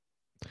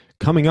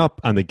Coming up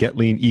on the Get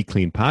Lean, Eat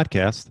Clean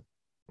podcast.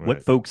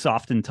 What folks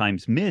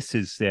oftentimes miss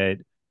is that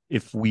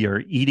if we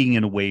are eating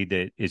in a way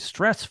that is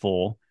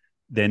stressful,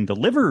 then the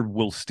liver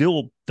will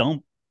still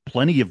dump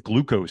plenty of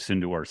glucose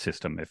into our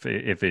system if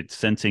it's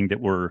sensing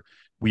that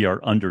we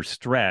are under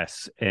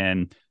stress.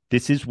 And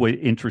this is what,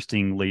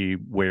 interestingly,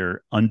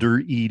 where under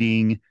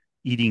eating,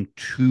 eating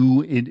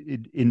too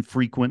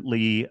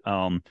infrequently.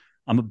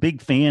 I'm a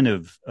big fan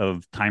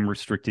of time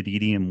restricted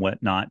eating and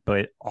whatnot,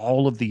 but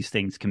all of these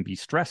things can be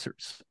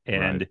stressors.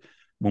 And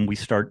when we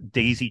start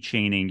daisy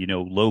chaining,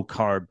 low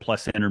carb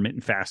plus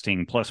intermittent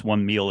fasting plus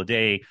one meal a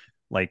day,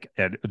 like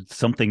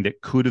something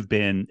that could have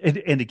been,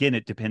 and again,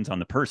 it depends on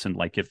the person.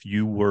 Like if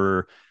you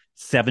were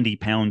 70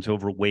 pounds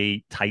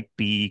overweight, type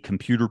B,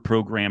 computer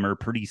programmer,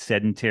 pretty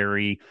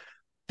sedentary,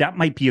 that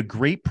might be a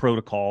great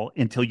protocol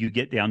until you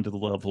get down to the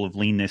level of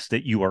leanness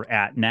that you are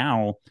at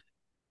now.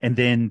 And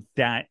then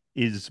that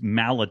is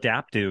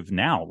maladaptive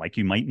now. Like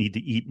you might need to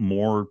eat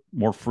more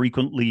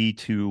frequently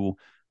to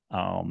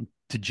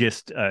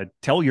just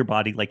tell your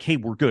body, like, hey,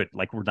 we're good.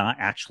 Like we're not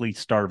actually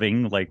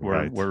starving. Like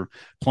we're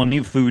plenty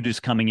of food is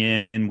coming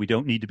in and we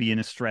don't need to be in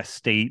a stress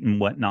state and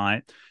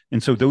whatnot.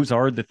 And so those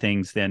are the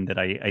things then that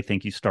I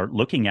think you start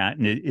looking at.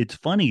 And it's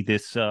funny,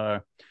 this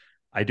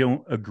I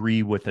don't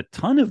agree with a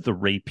ton of the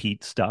Ray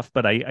Peat stuff,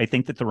 but I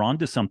think that they're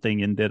onto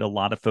something in that a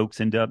lot of folks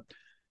end up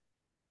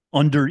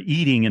under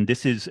eating. And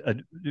this is,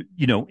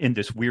 in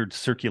this weird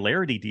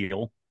circularity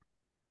deal,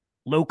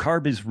 low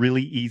carb is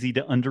really easy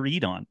to under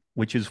eat on,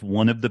 which is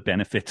one of the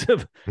benefits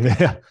of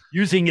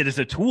using it as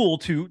a tool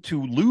to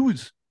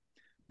lose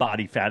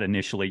body fat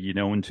initially,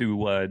 and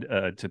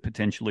to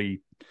potentially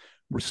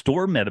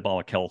restore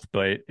metabolic health.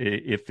 But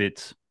if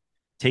it's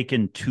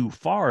taken too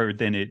far,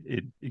 then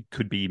it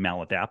could be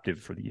maladaptive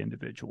for the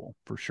individual,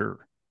 for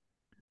sure.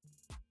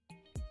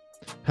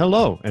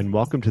 Hello, and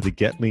welcome to the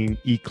Get Lean,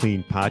 Eat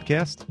Clean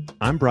podcast.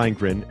 I'm Brian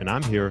Grin, and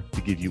I'm here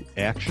to give you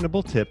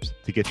actionable tips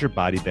to get your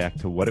body back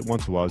to what it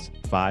once was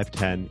 5,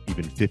 10,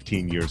 even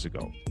 15 years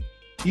ago.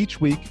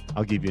 Each week,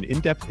 I'll give you an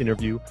in-depth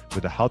interview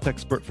with a health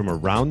expert from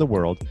around the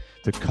world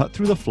to cut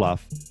through the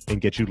fluff and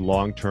get you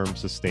long-term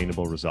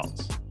sustainable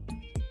results.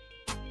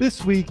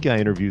 This week, I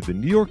interviewed the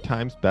New York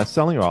Times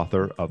bestselling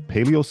author of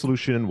Paleo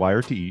Solution and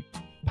Wired to Eat,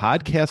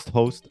 podcast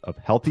host of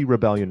Healthy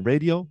Rebellion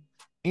Radio,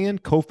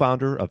 and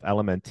co-founder of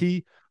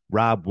LMNT,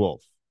 Robb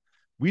Wolf.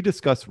 We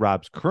discuss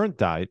Robb's current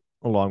diet,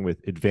 along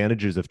with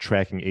advantages of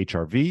tracking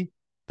HRV,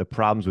 the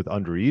problems with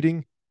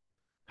undereating,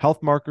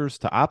 health markers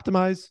to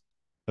optimize,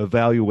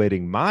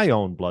 evaluating my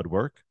own blood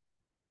work,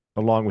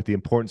 along with the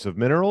importance of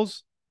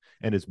minerals,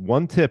 and his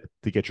one tip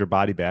to get your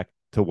body back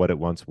to what it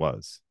once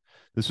was.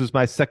 This was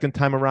my second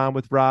time around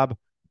with Robb.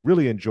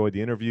 Really enjoyed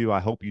the interview.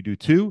 I hope you do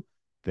too.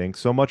 Thanks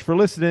so much for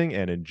listening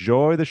and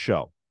enjoy the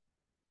show.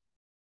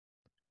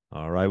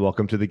 All right,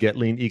 welcome to the Get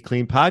Lean, Eat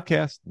Clean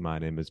podcast. My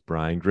name is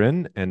Brian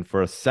Grin, and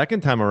for a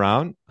second time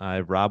around, I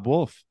have Robb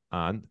Wolf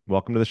on.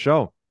 Welcome to the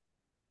show.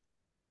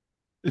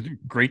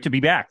 Great to be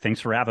back. Thanks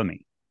for having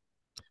me.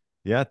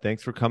 Yeah,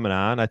 thanks for coming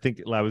on. I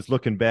think I was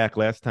looking back,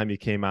 last time you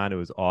came on, it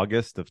was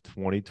August of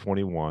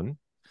 2021.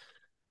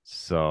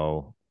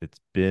 So it's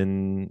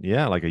been,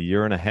 like a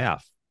year and a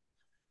half.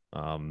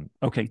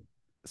 Okay.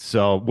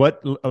 So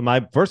what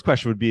my first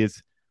question would be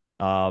is,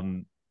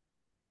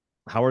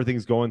 how are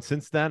things going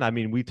since then? I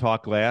mean, we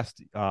talked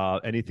last.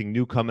 Anything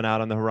new coming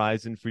out on the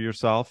horizon for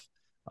yourself?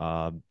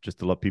 Just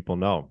to let people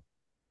know.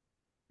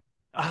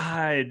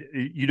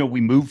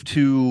 We moved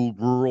to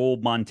rural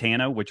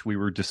Montana, which we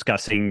were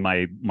discussing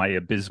my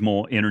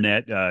abysmal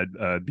internet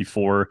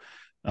before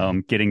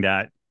getting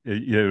that,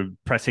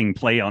 pressing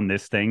play on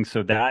this thing.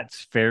 So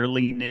that's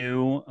fairly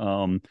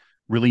new.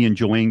 Really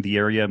enjoying the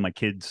area. My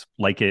kids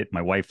like it.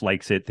 My wife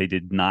likes it. They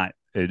did not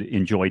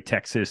enjoy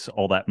Texas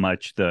all that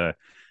much.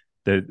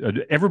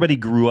 Everybody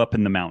grew up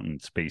in the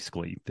mountains,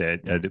 basically,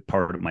 that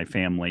part of my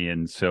family.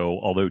 And so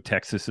although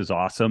Texas is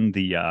awesome,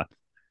 the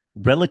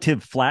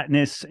relative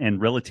flatness and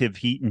relative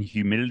heat and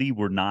humidity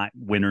were not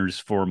winners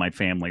for my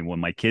family. When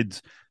my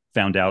kids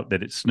found out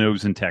that it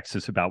snows in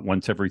Texas about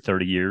once every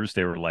 30 years,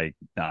 they were like,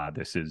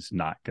 this is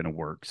not going to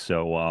work.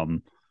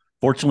 So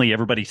fortunately,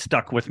 everybody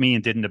stuck with me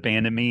and didn't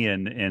abandon me.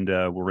 And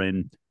we're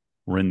in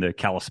the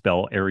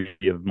Kalispell area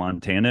of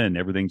Montana, and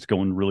everything's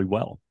going really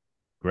well.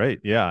 Great.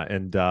 Yeah.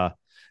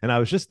 And I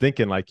was just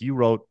thinking, like, you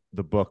wrote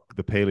the book,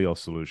 The Paleo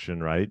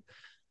Solution, right?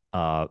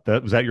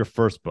 Was that your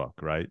first book,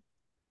 right?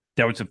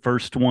 That was the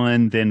first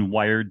one, then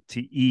Wired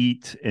to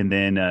Eat, and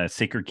then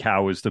Sacred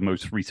Cow is the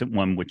most recent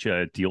one, which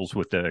deals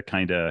with the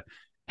kind of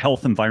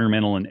health,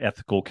 environmental, and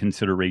ethical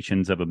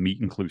considerations of a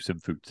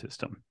meat-inclusive food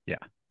system. Yeah.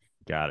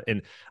 Got it.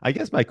 And I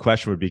guess my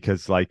question would be,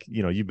 because, like,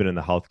 you've been in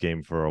the health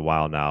game for a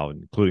while now,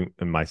 including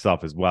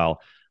myself as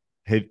well.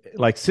 Hey,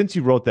 like, since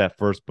you wrote that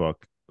first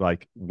book,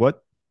 like,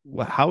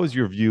 how is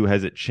your view?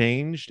 Has it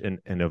changed and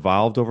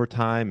evolved over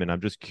time? And I'm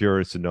just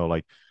curious to know,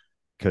 like,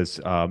 because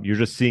you're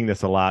just seeing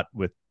this a lot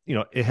with,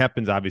 it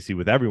happens obviously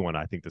with everyone,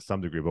 I think, to some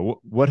degree, but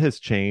what has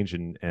changed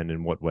and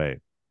in what way?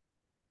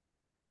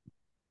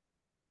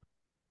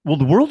 Well,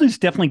 the world has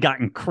definitely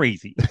gotten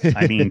crazy.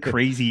 I mean,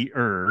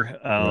 crazier.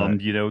 Right.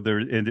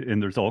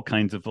 And there's all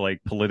kinds of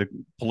like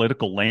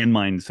political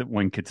landmines that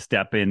one could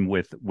step in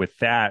with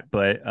that.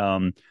 But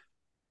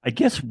I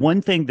guess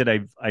one thing that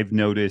I've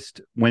noticed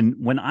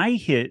when I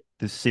hit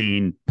the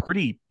scene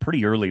pretty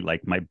early,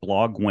 like my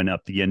blog went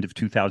up the end of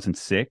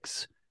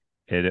 2006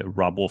 at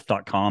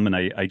robwolf.com, and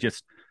I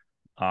just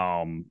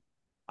um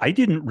I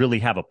didn't really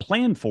have a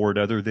plan for it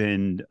other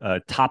than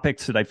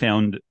topics that I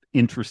found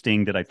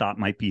interesting that I thought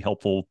might be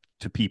helpful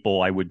to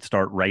people. I would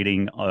start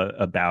writing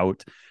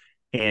about,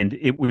 and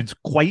it was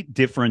quite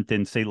different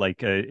than say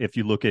like if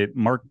you look at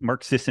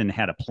Mark Sisson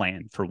had a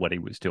plan for what he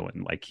was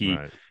doing. Like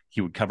Right. he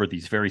would cover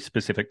these very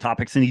specific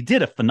topics, and he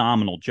did a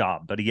phenomenal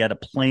job. But he had a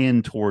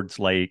plan towards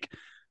like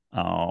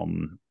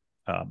um,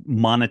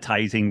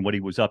 monetizing what he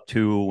was up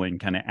to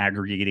and kind of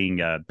aggregating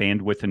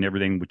bandwidth and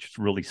everything, which is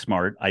really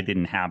smart. I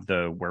didn't have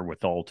the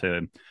wherewithal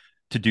to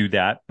do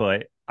that,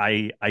 but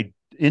I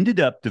ended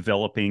up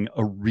developing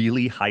a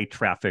really high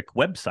traffic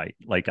website.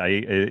 Like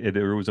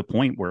there was a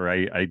point where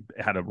I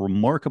had a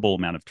remarkable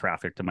amount of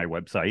traffic to my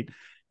website.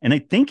 And I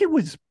think it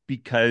was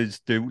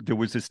because there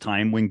was this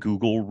time when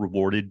Google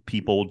rewarded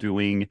people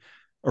doing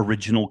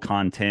original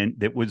content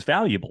that was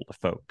valuable to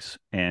folks.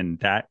 And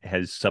that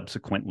has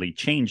subsequently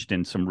changed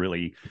in some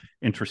really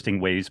interesting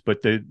ways.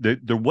 But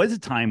there was a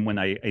time when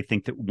I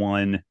think that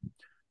one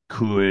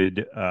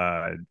could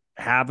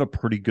have a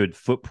pretty good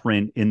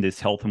footprint in this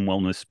health and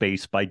wellness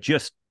space by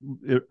just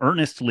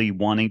earnestly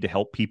wanting to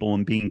help people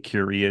and being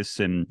curious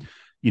and,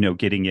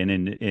 getting in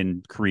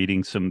and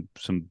creating some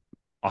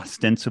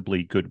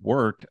ostensibly good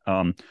work.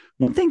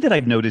 One thing that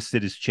I've noticed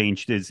that has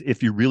changed is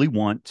if you really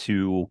want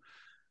to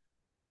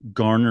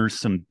garner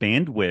some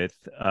bandwidth,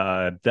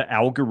 the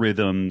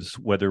algorithms,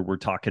 whether we're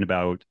talking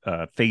about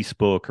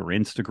Facebook or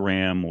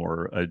Instagram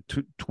or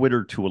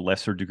Twitter to a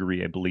lesser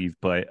degree, I believe,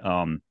 but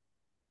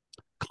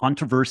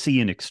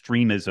controversy and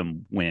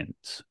extremism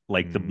wins.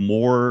 Like the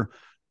more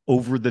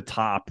over the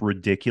top,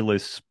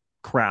 ridiculous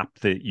crap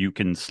that you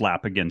can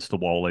slap against the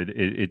wall,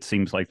 it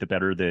seems like the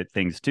better that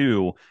things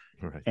do.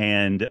 Right.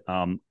 And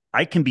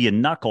I can be a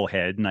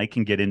knucklehead and I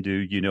can get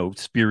into,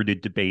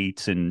 spirited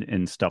debates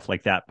and stuff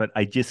like that, but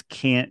I just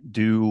can't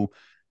do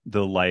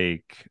the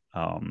like,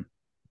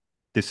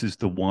 this is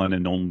the one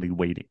and only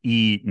way to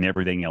eat and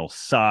everything else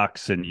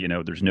sucks. And,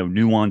 there's no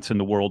nuance in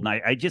the world.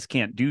 And I just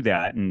can't do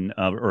that. And,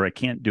 or I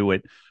can't do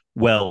it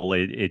well.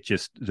 It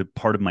just, the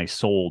part of my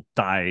soul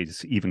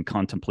dies even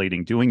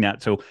contemplating doing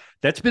that. So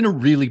that's been a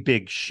really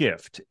big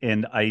shift.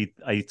 And I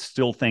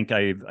still think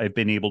I've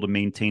been able to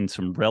maintain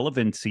some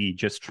relevancy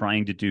just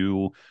trying to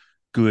do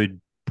good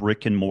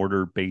brick and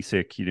mortar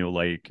basic,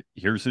 like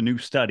here's a new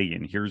study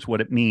and here's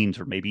what it means,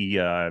 or maybe,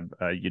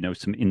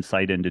 some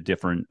insight into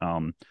different,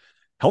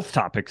 health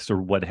topics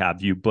or what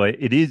have you. But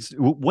it is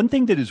one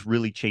thing that has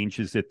really changed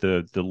is that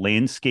the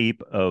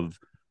landscape of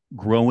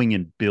growing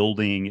and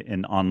building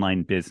an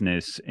online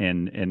business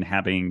and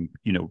having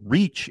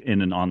reach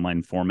in an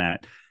online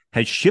format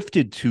has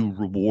shifted to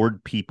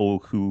reward people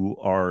who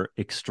are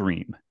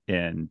extreme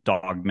and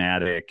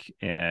dogmatic,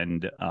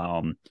 and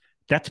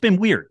that's been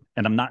weird,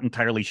 and I'm not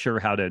entirely sure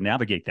how to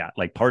navigate that.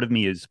 Like part of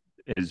me has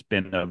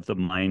been of the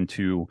mind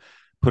to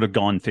put a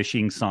gone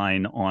fishing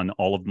sign on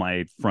all of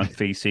my front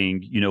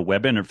facing,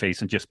 web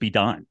interface and just be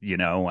done,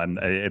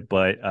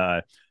 but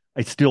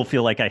I still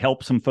feel like I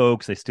help some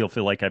folks. I still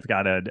feel like I've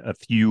got a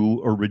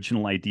few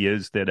original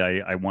ideas that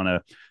I want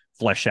to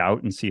flesh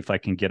out and see if I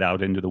can get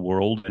out into the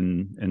world.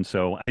 And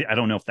so I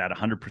don't know if that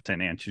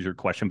 100% answers your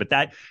question, but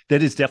that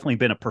has definitely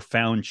been a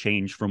profound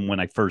change from when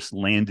I first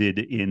landed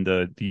in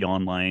the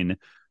online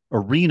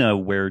arena,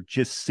 where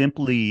just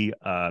simply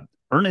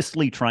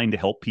earnestly trying to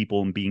help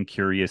people and being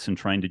curious and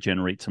trying to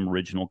generate some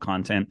original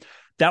content,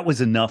 that was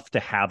enough to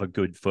have a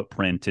good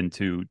footprint and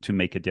to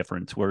make a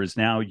difference. Whereas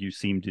now you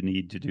seem to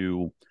need to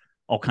do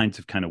all kinds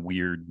of kind of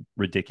weird,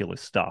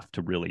 ridiculous stuff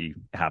to really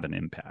have an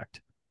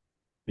impact.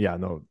 Yeah,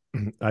 no,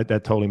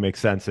 that totally makes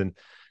sense. And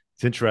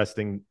it's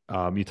interesting.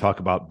 You talk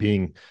about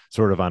being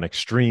sort of on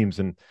extremes.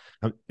 And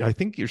I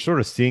think you're sort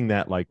of seeing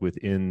that like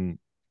within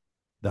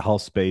the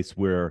health space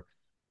where,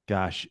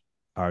 gosh,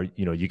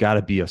 you got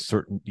to be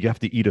you have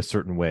to eat a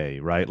certain way,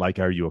 right? Like,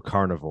 are you a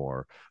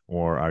carnivore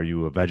or are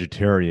you a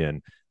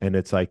vegetarian? And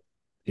it's like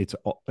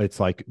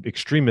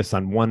extremists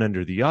on one end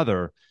or the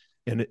other.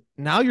 And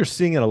now you're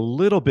seeing it a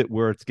little bit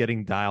where it's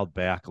getting dialed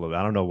back a little.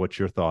 I don't know what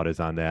your thought is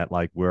on that.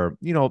 Like where,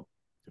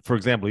 for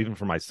example, even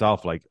for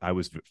myself, like I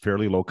was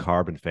fairly low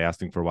carb and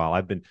fasting for a while.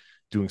 I've been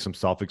doing some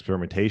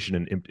self-experimentation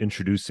and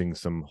introducing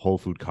some whole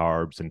food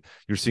carbs. And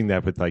you're seeing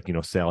that with like,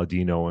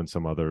 Saladino and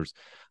some others.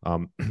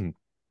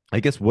 I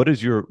guess what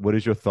is your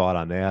thought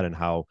on that, and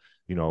how,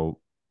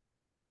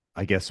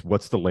 I guess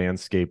what's the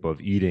landscape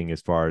of eating as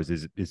far as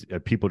is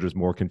are people just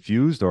more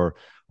confused or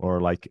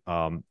like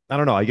I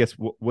don't know, I guess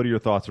what are your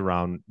thoughts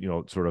around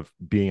sort of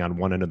being on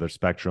one end of the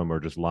spectrum or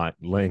just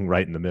laying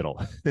right in the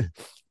middle?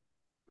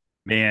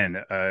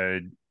 Man,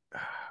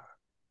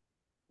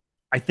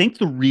 I think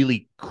the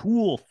really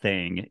cool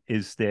thing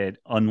is that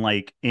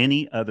unlike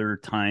any other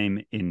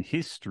time in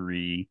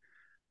history,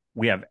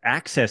 we have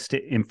access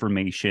to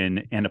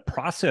information and a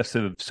process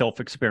of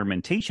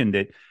self-experimentation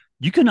that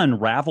you can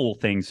unravel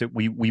things that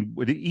we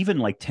would, even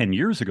like 10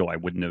 years ago, I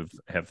wouldn't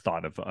have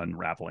thought of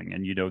unraveling.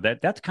 And,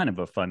 that's kind of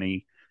a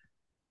funny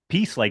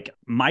piece. Like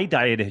my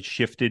diet has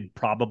shifted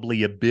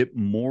probably a bit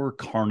more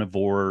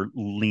carnivore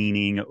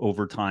leaning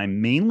over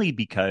time, mainly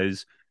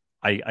because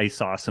I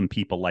saw some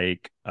people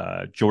like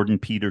Jordan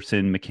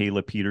Peterson,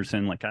 Michaela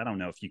Peterson. Like, I don't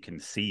know if you can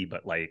see,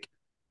 but like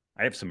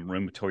I have some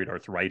rheumatoid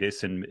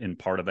arthritis in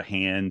part of a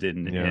hand,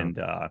 and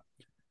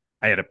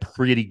I had a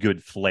pretty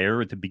good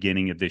flare at the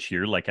beginning of this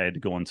year. Like I had to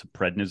go on some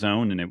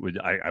prednisone, and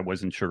I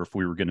wasn't sure if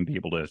we were going to be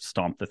able to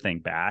stomp the thing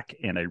back.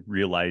 And I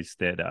realized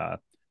that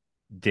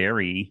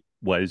dairy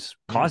was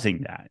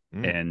causing that.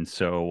 And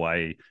so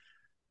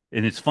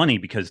and it's funny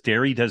because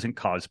dairy doesn't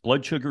cause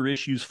blood sugar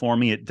issues for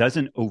me. It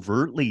doesn't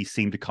overtly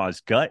seem to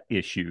cause gut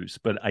issues,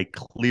 but I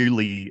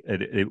clearly,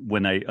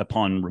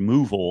 upon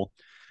removal,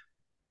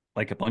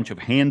 like a bunch of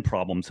hand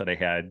problems that I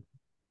had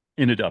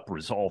ended up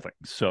resolving.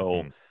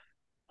 So,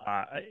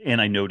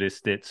 and I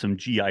noticed that some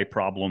GI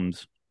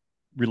problems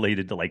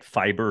related to like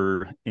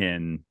fiber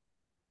and,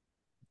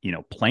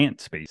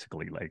 plants,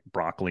 basically like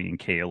broccoli and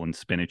kale and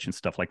spinach and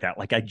stuff like that.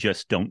 Like I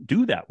just don't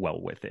do that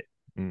well with it.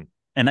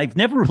 And I've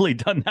never really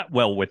done that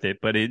well with it,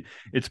 but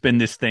it's been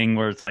this thing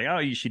where it's like, oh,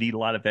 you should eat a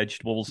lot of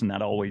vegetables. And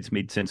that always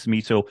made sense to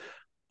me. So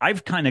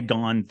I've kind of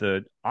gone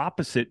the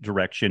opposite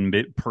direction,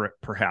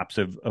 perhaps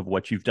of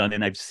what you've done.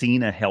 And I've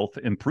seen a health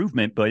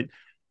improvement. But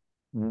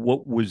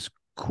what was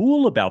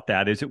cool about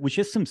that is it was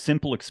just some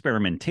simple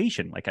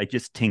experimentation. Like I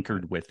just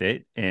tinkered with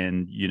it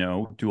and,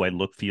 do I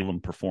look, feel,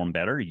 and perform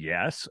better?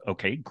 Yes.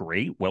 Okay,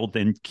 great. Well,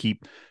 then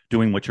keep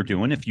doing what you're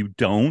doing. If you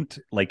don't,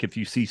 like if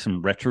you see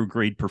some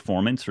retrograde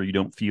performance or you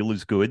don't feel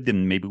as good,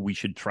 then maybe we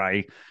should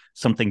try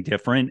something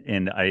different.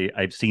 And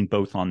I've seen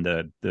both on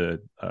the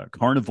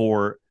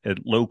carnivore,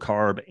 low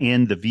carb,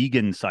 and the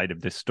vegan side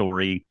of this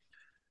story,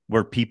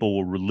 where people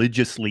will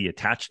religiously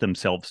attach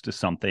themselves to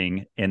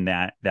something and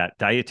that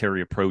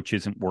dietary approach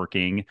isn't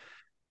working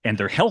and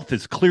their health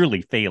is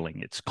clearly failing.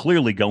 It's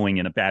clearly going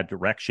in a bad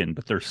direction,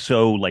 but they're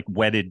so like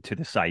wedded to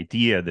this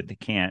idea that they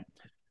can't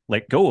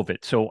let go of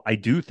it. So I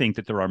do think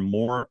that there are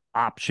more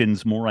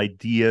options, more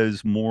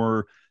ideas,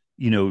 more,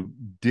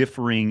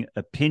 differing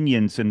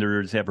opinions than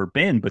there's ever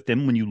been. But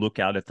then when you look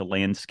out at the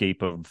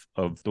landscape of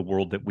the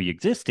world that we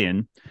exist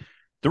in,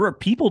 there are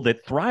people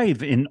that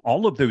thrive in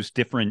all of those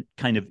different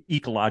kind of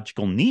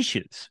ecological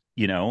niches,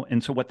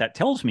 And so what that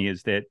tells me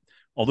is that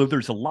although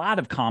there's a lot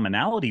of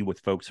commonality with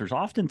folks, there's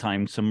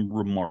oftentimes some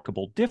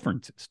remarkable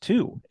differences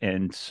too.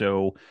 And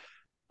so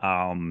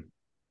when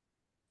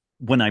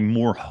I'm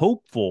more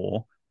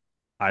hopeful,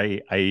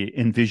 I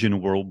envision a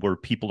world where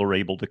people are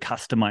able to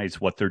customize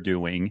what they're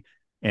doing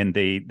and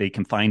they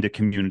can find a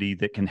community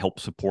that can help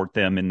support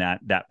them in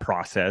that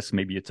process.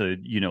 Maybe it's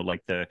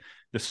like the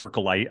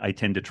circle I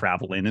tend to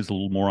travel in is a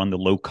little more on the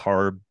low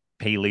carb,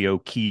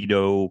 paleo,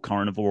 keto,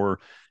 carnivore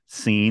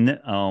scene.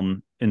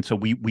 And so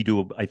we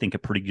do, I think, a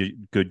pretty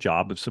good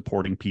job of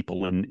supporting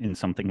people in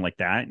something like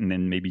that. And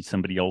then maybe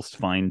somebody else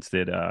finds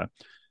that,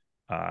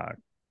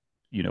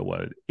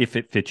 if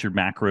it fits your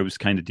macros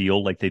kind of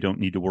deal, like they don't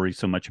need to worry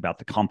so much about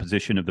the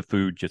composition of the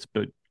food,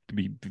 but to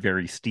be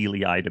very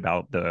steely-eyed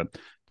about the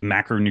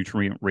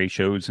macronutrient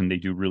ratios, and they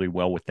do really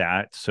well with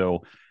that.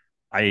 So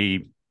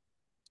I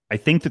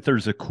think that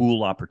there's a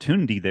cool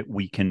opportunity that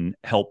we can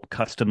help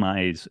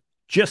customize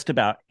just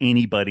about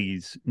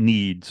anybody's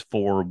needs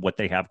for what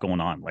they have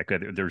going on. Like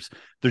there's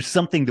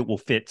something that will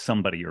fit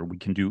somebody, or we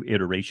can do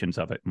iterations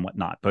of it and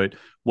whatnot. But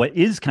what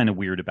is kind of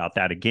weird about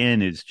that,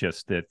 again, is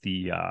just that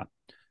the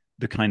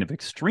kind of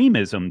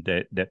extremism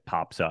that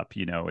pops up,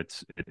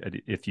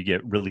 if you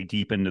get really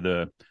deep into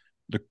the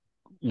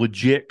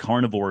legit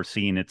carnivore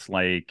scene, it's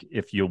like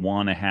if you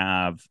want to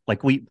have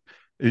like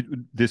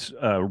this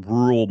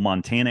rural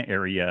Montana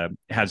area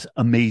has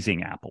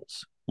amazing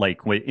apples. Like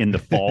in the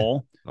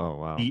fall, oh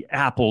wow, the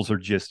apples are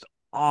just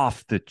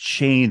off the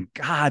chain.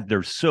 God,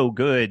 they're so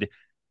good.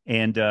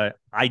 And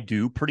I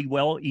do pretty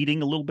well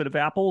eating a little bit of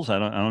apples. I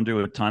don't do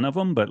a ton of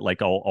them, but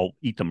like I'll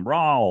eat them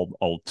raw.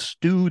 I'll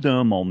stew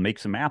them. I'll make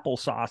some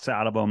applesauce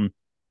out of them.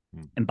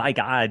 And by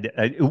God,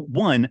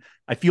 one,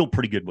 I feel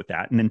pretty good with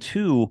that. And then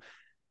two,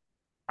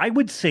 I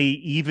would say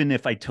even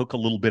if I took a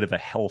little bit of a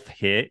health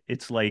hit,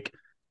 it's like,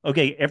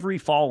 okay, every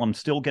fall I'm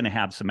still going to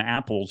have some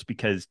apples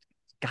because,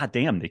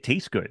 goddamn, they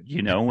taste good,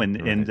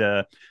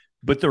 right.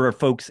 But there are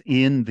folks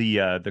in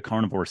the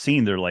carnivore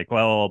scene. They're like,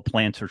 well,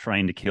 plants are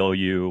trying to kill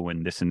you,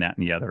 and this and that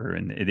and the other,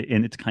 and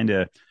it's kind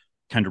of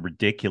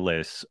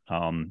ridiculous.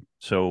 Again,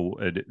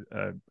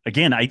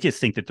 I just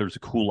think that there's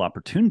a cool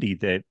opportunity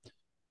that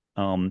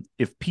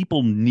if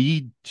people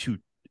need to.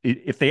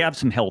 If they have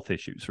some health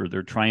issues or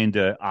they're trying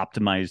to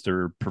optimize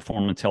their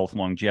performance, health,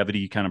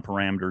 longevity kind of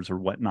parameters or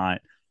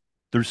whatnot,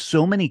 there's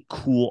so many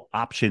cool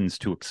options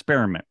to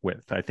experiment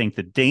with. I think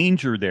the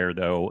danger there,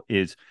 though,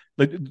 is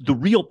the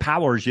real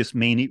power is just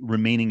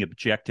remaining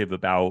objective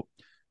about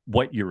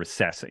what you're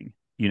assessing.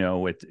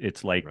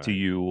 It's like, right.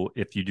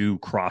 If you do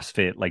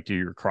CrossFit, like do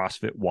your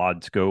CrossFit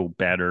WODs go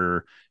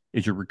better?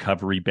 is your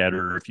recovery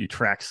better? If you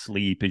track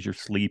sleep, is your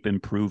sleep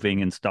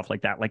improving and stuff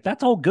like that? Like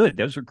that's all good.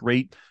 Those are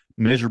great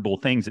measurable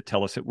things that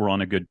tell us that we're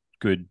on a good,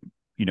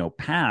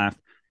 path.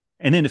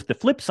 And then if the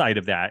flip side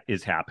of that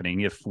is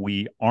happening, if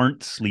we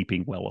aren't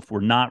sleeping well, if we're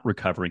not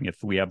recovering,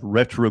 if we have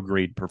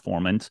retrograde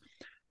performance,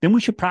 then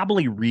we should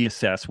probably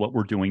reassess what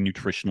we're doing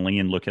nutritionally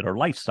and look at our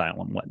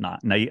lifestyle and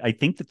whatnot. And I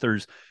think that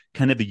there's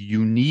kind of a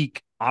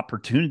unique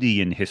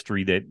opportunity in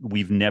history that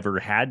we've never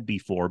had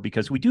before,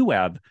 because we do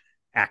have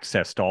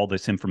access to all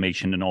this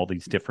information and all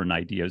these different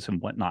ideas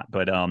and whatnot.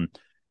 But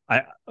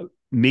I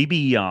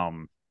maybe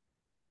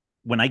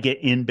when I get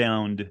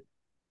inbound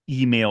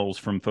emails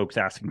from folks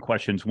asking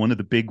questions, one of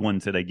the big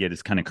ones that I get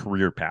is kind of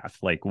career path.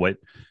 Like, what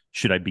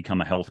should I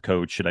become a health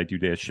coach? Should I do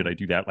this? Should I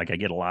do that? Like, I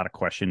get a lot of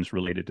questions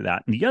related to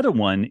that. And the other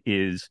one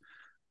is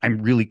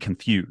I'm really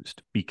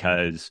confused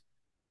because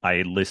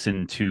I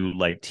listen to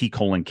like T.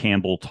 Colin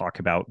Campbell talk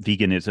about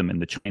veganism in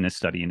the China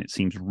study, and it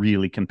seems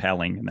really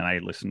compelling. And then I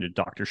listen to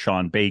Dr.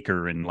 Sean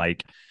Baker, and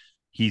like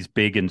he's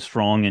big and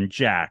strong and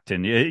jacked,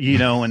 and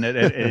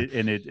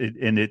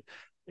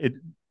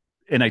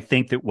and I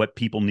think that what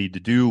people need to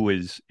do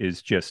is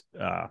just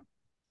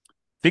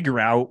figure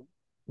out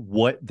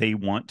what they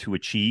want to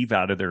achieve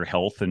out of their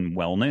health and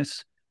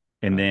wellness,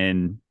 and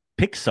then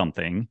pick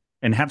something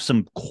and have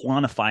some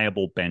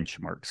quantifiable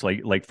benchmarks.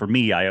 Like for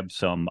me, I have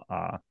some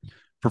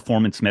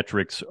performance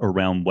metrics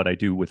around what I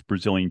do with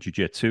Brazilian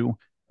Jiu-Jitsu,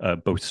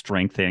 both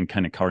strength and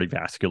kind of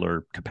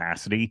cardiovascular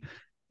capacity.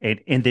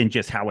 And then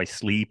just how I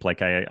sleep.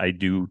 Like I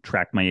do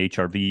track my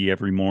HRV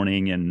every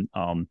morning, and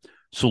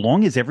so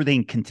long as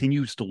everything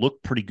continues to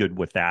look pretty good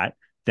with that,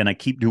 then I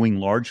keep doing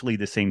largely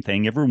the same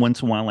thing. Every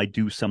once in a while, I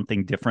do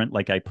something different.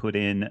 Like I put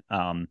in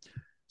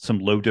some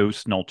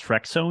low-dose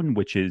naltrexone,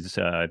 which is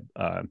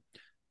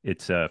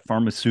it's a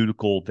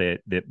pharmaceutical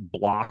that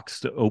blocks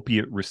the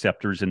opiate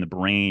receptors in the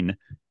brain,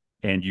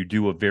 and you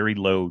do a very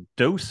low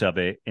dose of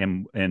it.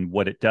 And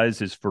what it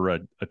does is, for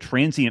a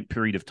transient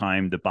period of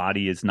time, the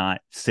body is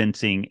not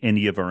sensing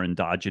any of our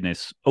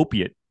endogenous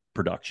opiate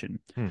production.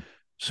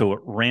 So it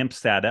ramps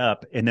that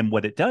up. And then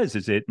what it does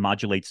is it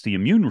modulates the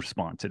immune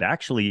response. It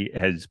actually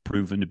has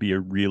proven to be a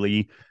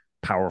really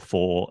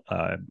powerful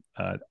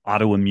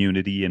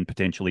autoimmunity and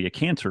potentially a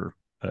cancer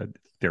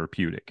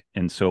therapeutic.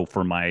 And so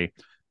for my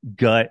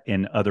gut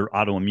and other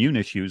autoimmune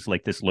issues,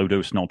 like this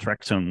low-dose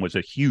naltrexone was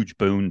a huge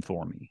boon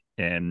for me.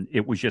 And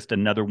it was just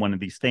another one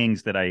of these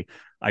things that I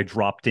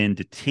dropped in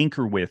to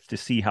tinker with to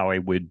see how I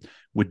would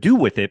do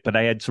with it. But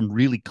I had some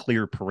really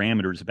clear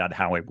parameters about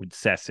how I would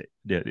assess it.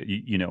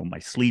 My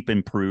sleep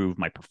improved,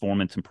 my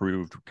performance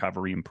improved,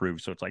 recovery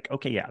improved. So it's like,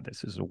 okay, yeah,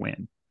 this is a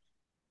win.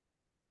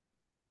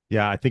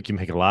 Yeah, I think you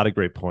make a lot of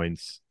great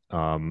points.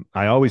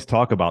 I always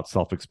talk about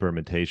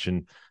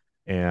self-experimentation,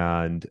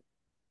 and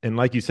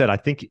like you said, I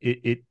think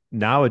it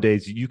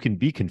nowadays you can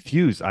be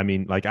confused. I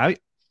mean, like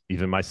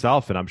even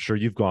myself, and I'm sure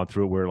you've gone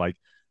through it, where like,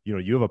 you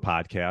have a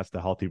podcast,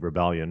 The Healthy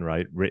Rebellion,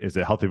 right? Is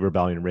it Healthy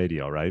Rebellion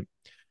Radio, right?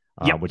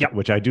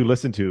 Which I do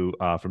listen to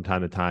from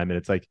time to time. And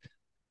it's like,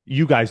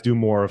 you guys do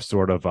more of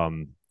sort of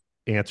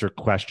answer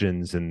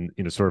questions and,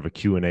 sort of a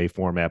Q&A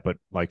format. But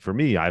like for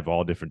me, I have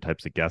all different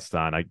types of guests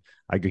on.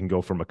 I can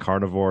go from a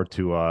carnivore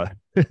to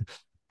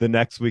the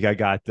next week I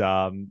got,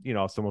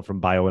 someone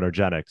from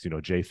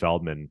Bioenergetics, Jay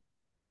Feldman,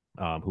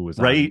 who was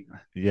right.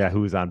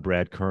 who was on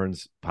Brad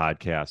Kern's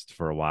podcast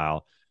for a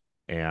while.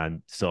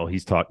 And so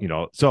he's talking,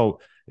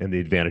 and the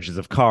advantages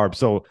of carbs.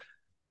 So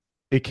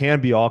it can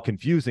be all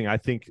confusing. I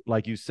think,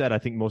 like you said, I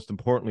think most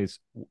importantly is,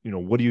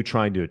 what are you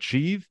trying to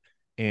achieve?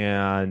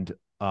 And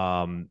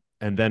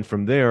then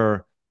from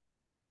there,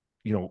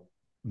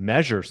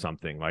 measure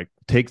something, like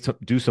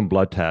do some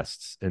blood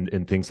tests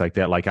and things like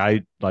that.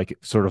 Like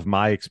sort of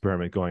my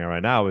experiment going on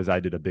right now is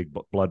I did a big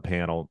blood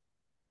panel,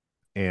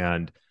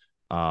 and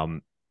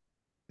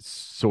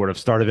sort of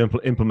started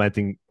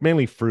implementing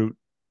mainly fruit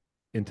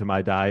into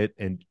my diet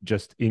and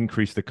just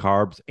increase the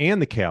carbs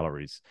and the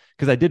calories.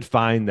 Because I did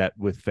find that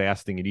with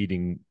fasting and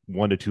eating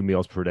 1 to 2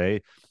 meals per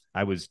day,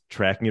 I was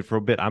tracking it for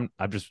a bit. I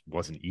just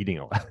wasn't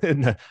eating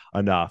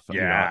enough.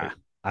 Yeah.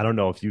 I don't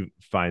know if you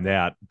find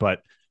that,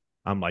 but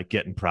I'm like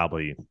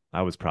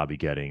I was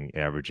probably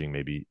averaging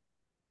maybe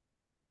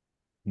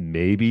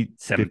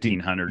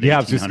 1,700. Yeah,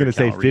 I was just going to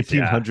say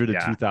 1,500 to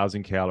yeah.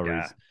 2,000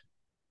 calories. Yeah.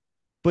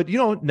 But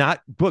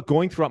but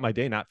going throughout my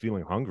day, not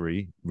feeling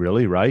hungry,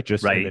 really, right?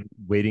 Just right. And then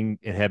waiting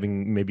and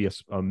having maybe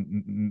a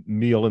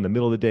meal in the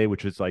middle of the day,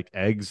 which is like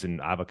eggs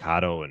and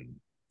avocado and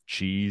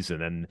cheese,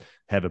 and then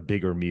have a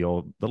bigger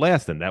meal the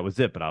last. And that was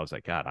it. But I was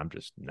like, God, I'm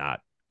just not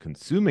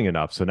consuming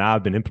enough. So now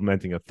I've been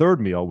implementing a third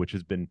meal, which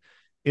has been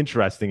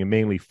interesting, and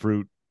mainly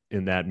fruit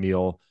in that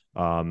meal.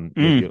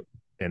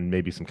 And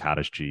maybe some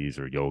cottage cheese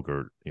or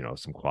yogurt,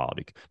 some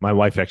quality. My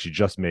wife actually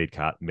just made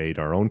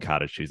our own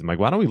cottage cheese. I'm like,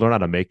 why don't we learn how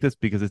to make this?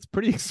 Because it's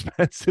pretty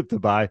expensive to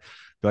buy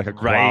like a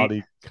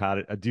quality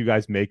cottage. Do you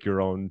guys make your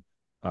own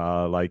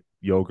like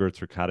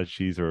yogurts or cottage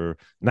cheese or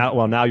not?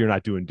 Well, now you're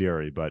not doing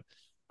dairy, but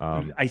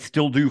I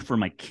still do for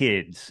my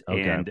kids.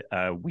 Okay.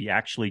 And we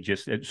actually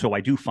so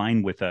I do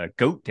fine with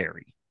goat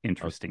dairy.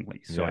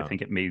 interestingly. So I Yeah.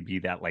 think it may be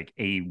that like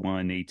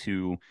A1,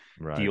 A2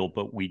 Right. deal,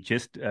 but we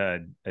just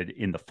in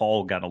the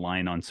fall got a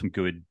line on some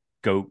good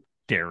goat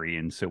dairy,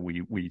 and so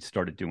we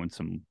started doing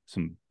some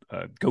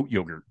goat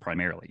yogurt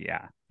primarily.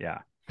 Yeah, yeah.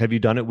 Have you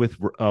done it with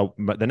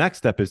but the next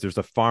step is there's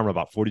a farm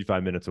about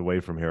 45 minutes away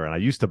from here, and I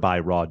used to buy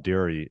raw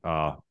dairy,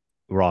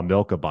 raw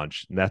milk a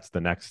bunch, and that's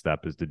the next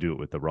step is to do it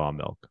with the raw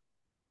milk.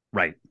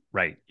 Right,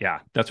 right. Yeah,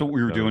 that's what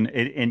we were So, doing.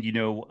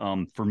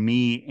 And for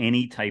me,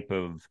 any type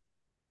of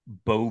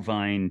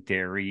bovine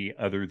dairy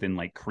other than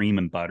like cream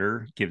and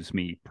butter gives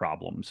me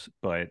problems.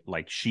 But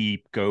like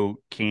sheep,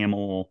 goat,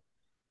 camel,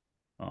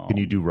 can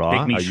you do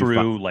pygmy raw?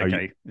 shrew,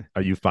 like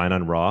Are you fine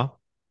on raw?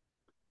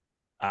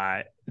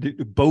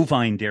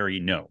 bovine dairy,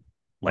 no.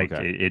 Like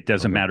Okay. it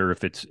doesn't Okay. matter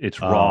if it's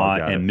Oh, raw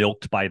got it. and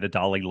milked by the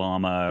Dalai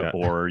Lama Yeah.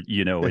 or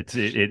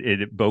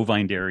it's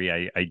bovine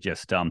dairy. I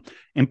just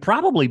and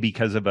probably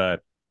because of a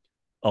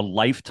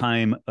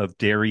lifetime of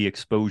dairy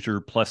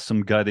exposure plus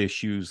some gut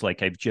issues,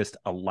 like I've just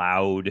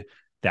allowed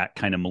that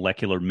kind of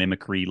molecular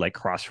mimicry, like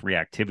cross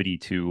reactivity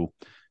to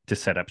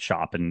set up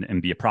shop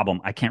and be a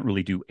problem. I can't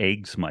really do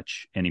eggs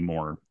much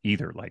anymore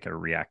either, like I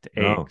react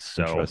to Oh, eggs.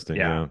 So interesting.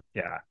 yeah,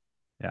 Yeah. yeah,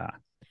 yeah.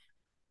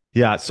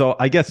 Yeah. So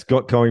I guess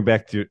going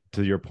back to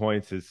your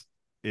points is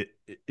it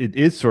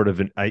is sort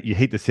of you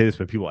hate to say this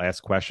when people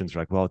ask questions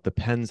like, well, it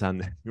depends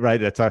on right.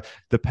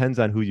 Depends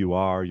on who you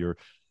are.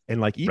 And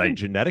like even Right.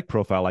 genetic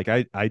profile. Like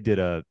I did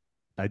a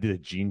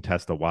gene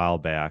test a while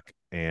back,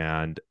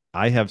 and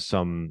I have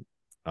some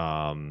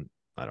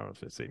I don't know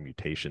if I say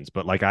mutations,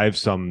 but like I have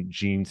some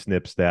gene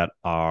SNPs that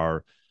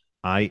are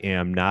I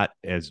am not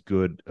as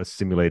good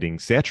assimilating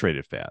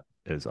saturated fat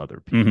as other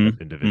people, Mm-hmm.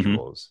 Mm-hmm.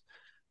 individuals,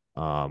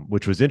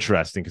 which was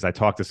interesting because I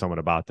talked to someone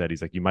about that.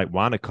 He's like, you might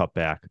want to cut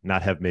back,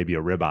 not have maybe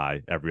a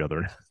ribeye every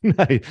other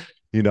night,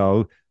 you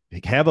know,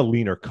 have a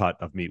leaner cut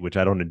of meat, which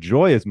I don't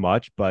enjoy as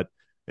much, but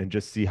and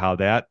just see how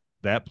that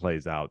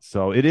plays out.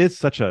 So it is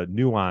such a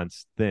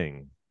nuanced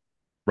thing.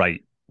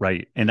 Right.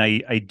 Right. And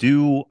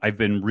I've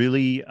been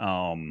really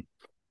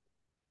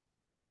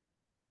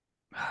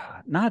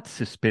not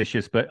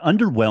suspicious, but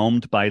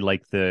underwhelmed by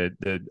like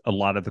the a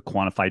lot of the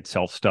quantified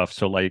self stuff.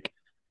 So like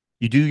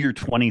you do your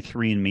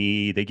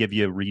 23andMe, they give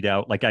you a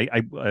readout. Like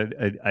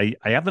I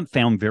haven't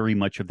found very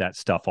much of that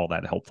stuff all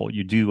that helpful.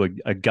 You do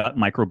a gut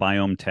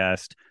microbiome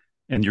test,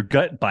 and your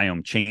gut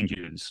biome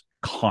changes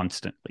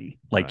constantly.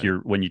 Like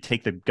Right. when you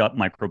take the gut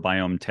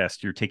microbiome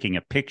test, you're taking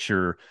a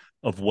picture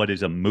of what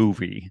is a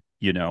movie,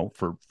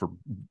 for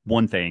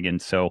one thing.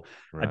 And so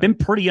I've Right. been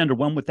pretty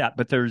underwhelmed with that.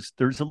 But there's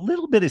a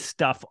little bit of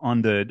stuff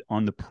on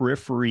the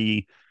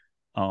periphery.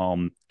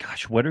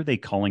 Gosh, what are they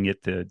calling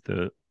it?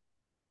 The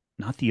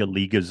not the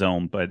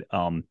oligosome, but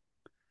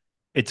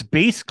it's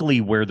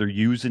basically where they're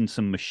using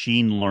some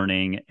machine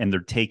learning and they're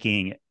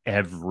taking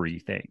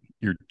everything,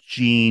 your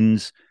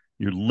genes,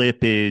 your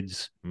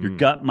lipids, your Mm.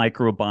 gut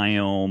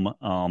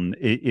microbiome.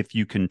 If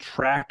you can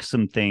track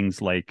some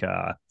things like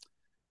uh,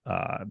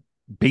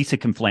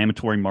 basic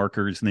inflammatory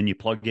markers, and then you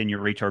plug in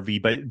your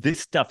HRV, but this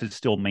stuff is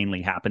still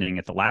mainly happening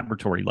at the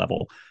laboratory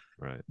level.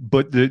 Right.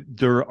 But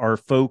there are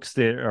folks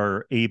that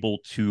are able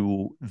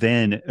to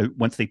then,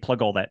 once they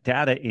plug all that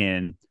data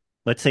in,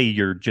 let's say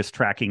you're just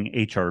tracking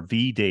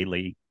HRV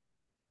daily,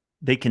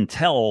 they can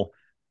tell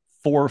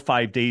 4 or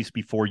 5 days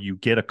before you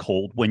get a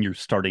cold when you're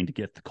starting to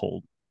get the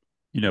cold.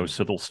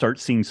 So they'll start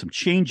seeing some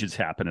changes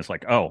happen. It's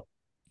like, oh,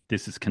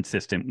 this is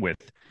consistent with,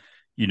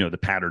 the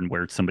pattern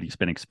where somebody's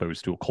been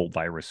exposed to a cold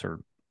virus or,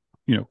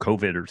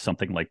 COVID or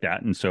something like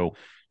that. And so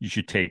you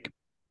should take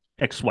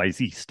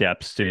XYZ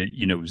steps to,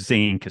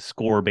 zinc,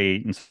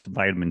 ascorbate, and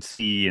vitamin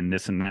C, and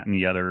this and that and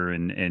the other,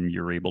 and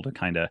you're able to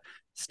kind of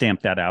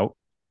stamp that out.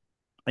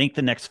 I think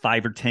the next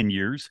 5 or 10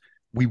 years,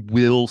 we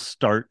will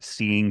start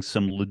seeing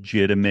some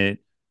legitimate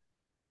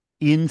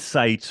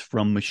insights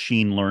from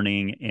machine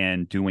learning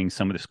and doing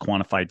some of this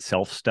quantified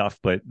self stuff.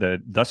 But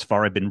thus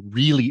far, I've been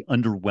really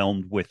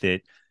underwhelmed with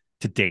it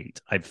to date.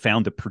 I've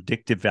found the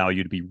predictive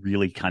value to be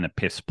really kind of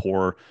piss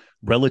poor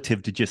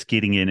relative to just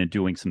getting in and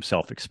doing some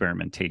self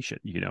experimentation.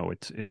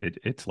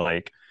 It's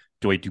like,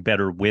 do I do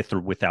better with or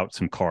without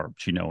some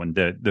carbs? And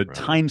the Right.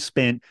 time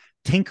spent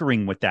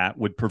tinkering with that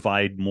would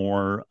provide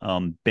more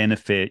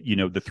benefit.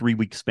 The 3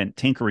 weeks spent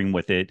tinkering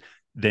with it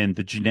than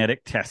the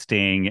genetic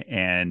testing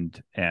and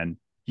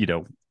you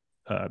know,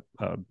 uh,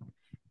 uh,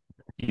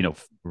 you know,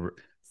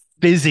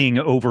 fizzing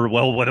over,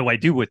 well, what do I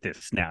do with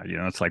this now?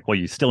 It's like, well,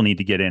 you still need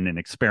to get in and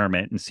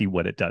experiment and see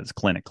what it does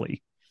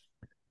clinically.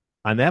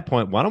 On that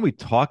point, why don't we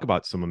talk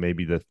about some of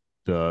maybe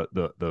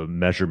the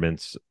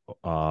measurements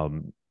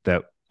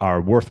that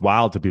are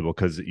worthwhile to people,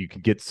 because you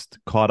can get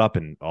caught up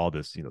in all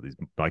this, these,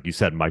 like you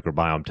said,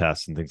 microbiome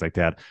tests and things like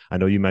that. I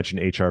know you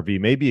mentioned HRV.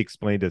 Maybe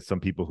explain to some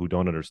people who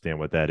don't understand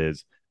what that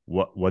is,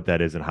 what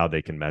that is and how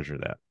they can measure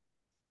that.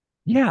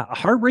 Yeah,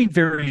 heart rate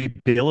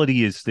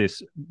variability is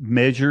this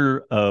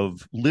measure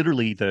of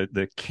literally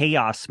the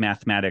chaos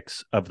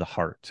mathematics of the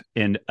heart.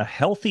 And a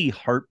healthy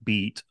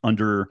heartbeat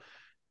under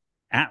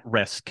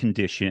at-rest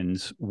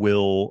conditions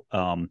will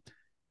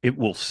it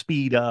will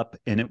speed up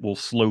and it will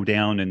slow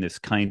down in this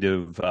kind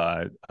of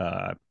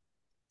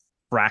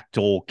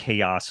fractal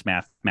chaos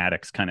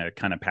mathematics kind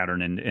of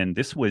pattern. And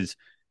this was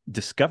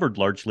discovered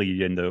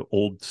largely in the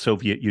old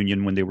Soviet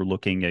Union when they were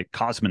looking at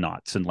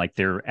cosmonauts and like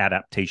their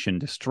adaptation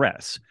to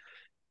stress.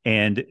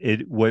 And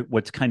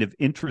what's kind of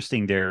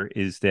interesting there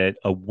is that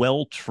a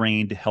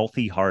well-trained,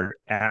 healthy heart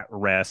at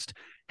rest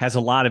has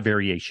a lot of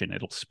variation.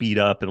 It'll speed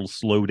up, it'll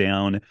slow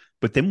down.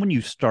 But then when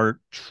you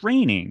start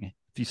training,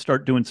 if you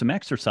start doing some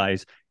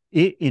exercise,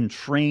 it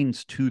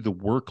entrains to the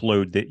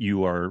workload that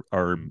you are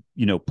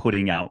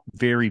putting out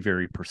very,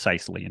 very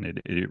precisely.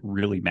 And it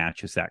really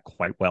matches that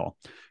quite well.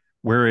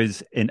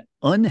 Whereas an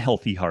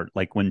unhealthy heart,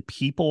 like when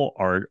people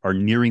are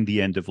nearing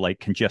the end of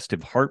like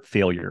congestive heart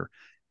failure,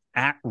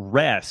 at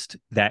rest,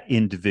 that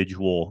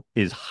individual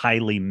is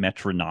highly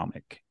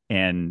metronomic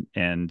and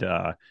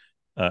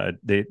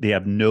they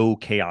have no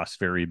chaos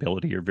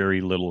variability or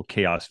very little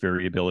chaos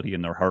variability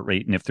in their heart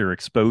rate. And if they're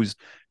exposed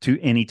to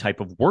any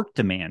type of work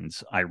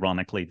demands,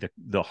 ironically,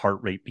 the heart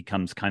rate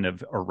becomes kind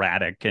of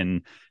erratic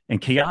and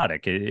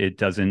chaotic. It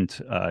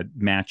doesn't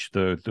match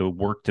the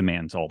work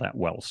demands all that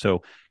well.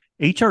 So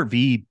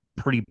HRV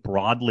pretty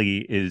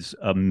broadly is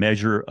a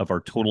measure of our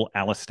total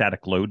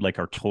allostatic load, like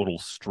our total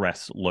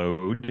stress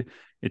load.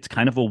 It's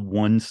kind of a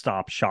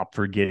one-stop shop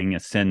for getting a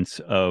sense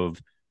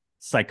of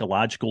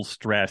psychological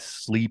stress,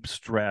 sleep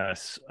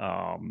stress,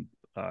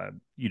 workload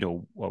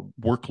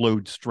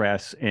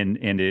stress,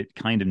 and it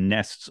kind of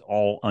nests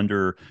all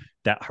under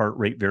that heart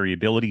rate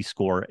variability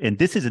score. And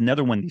this is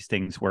another one of these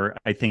things where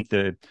I think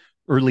the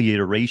early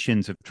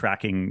iterations of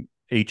tracking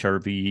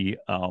HRV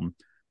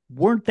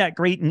weren't that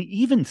great, and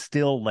even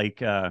still,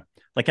 like I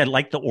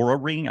like the Oura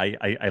Ring.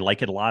 I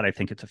like it a lot. I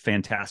think it's a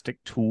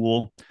fantastic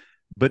tool.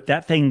 But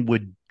that thing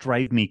would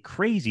drive me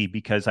crazy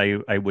because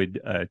I would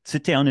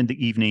sit down in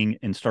the evening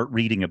and start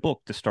reading a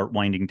book to start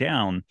winding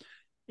down.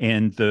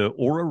 And the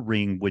Oura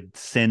Ring would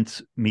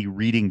sense me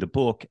reading the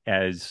book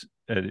as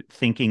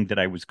thinking that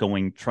I was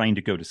trying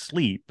to go to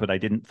sleep, but I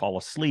didn't fall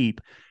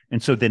asleep.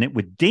 And so then it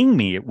would ding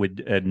me. It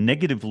would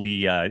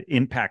negatively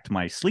impact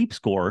my sleep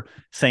score,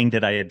 saying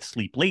that I had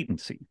sleep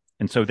latency.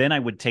 And so then I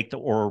would take the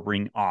Oura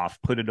Ring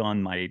off, put it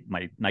on my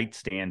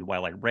nightstand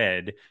while I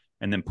read,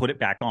 and then put it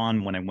back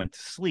on when I went to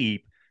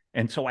sleep.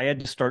 And so I had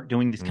to start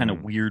doing these kind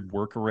of weird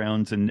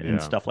workarounds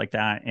and stuff like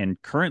that.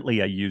 And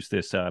currently I use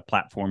this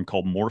platform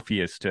called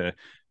Morpheus to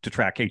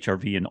track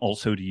HRV and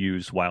also to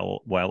use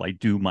while I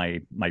do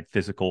my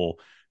physical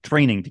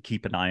training to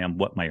keep an eye on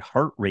what my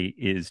heart rate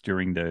is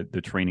during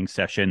the training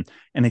session.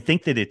 And I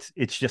think that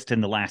it's just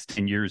in the last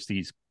 10 years,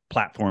 these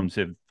platforms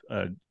have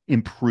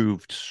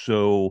improved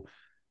so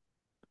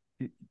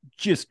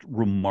just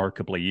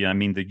remarkably. I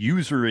mean, the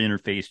user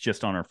interface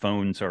just on our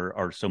phones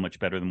are so much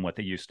better than what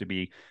they used to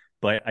be.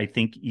 But I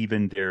think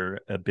even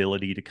their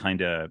ability to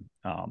kind of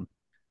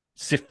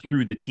sift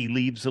through the tea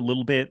leaves a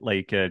little bit,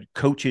 like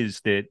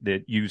coaches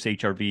that use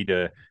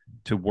HRV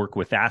to work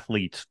with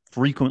athletes,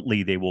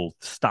 frequently they will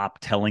stop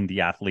telling the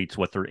athletes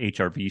what their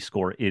HRV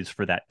score is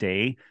for that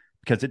day,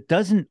 because it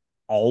doesn't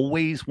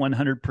always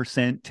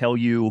 100% tell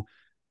you.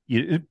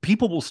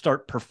 People will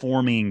start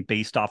performing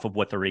based off of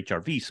what their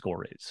HRV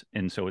score is.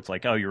 And so it's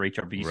like, oh, your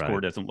HRV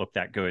score doesn't look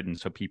that good. And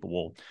so people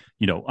will,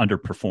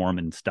 underperform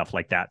and stuff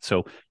like that.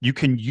 So you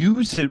can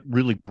use it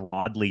really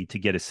broadly to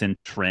get a sense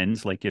of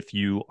trends. Like if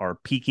you are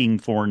peaking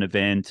for an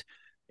event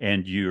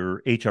and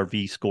your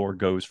HRV score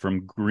goes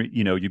from green,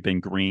 you've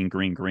been green,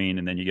 green, green,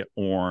 and then you get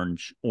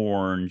orange,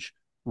 orange,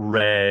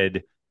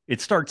 red.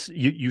 It starts,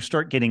 you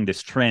start getting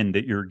this trend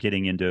that you're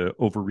getting into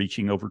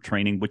overreaching,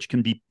 overtraining, which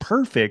can be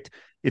perfect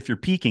if you're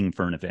peaking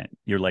for an event.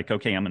 You're like,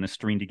 okay, I'm going to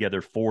string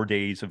together 4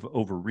 days of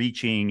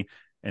overreaching,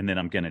 and then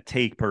I'm going to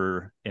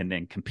taper and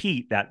then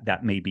compete.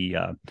 That may be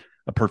a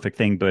perfect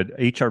thing. But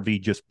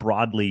HRV just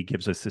broadly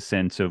gives us a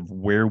sense of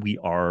where we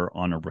are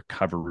on a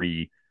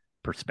recovery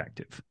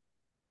perspective.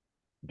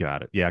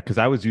 Got it. Yeah, because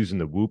I was using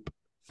the Whoop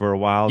for a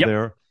while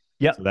there.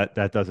 Yeah, so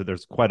that does it.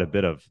 There's quite a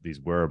bit of these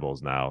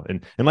wearables now,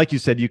 and like you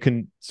said, you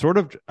can sort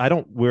of. I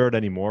don't wear it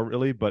anymore,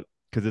 really, but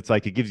because it's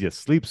like it gives you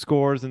sleep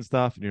scores and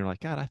stuff, and you're like,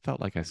 God, I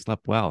felt like I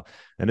slept well,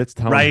 and it's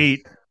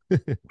telling you.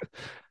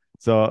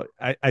 So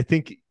I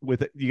think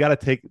you got to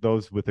take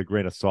those with a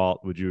grain of salt.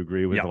 Would you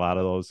agree with a lot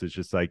of those? It's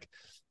just like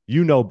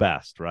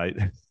best, right?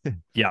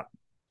 Yeah,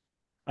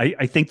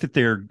 I think that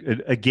they're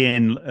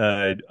again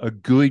a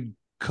good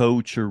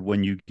coach, or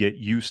when you get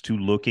used to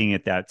looking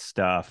at that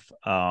stuff.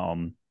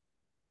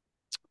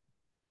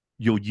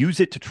 You'll use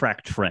it to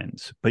track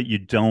trends, but you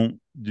don't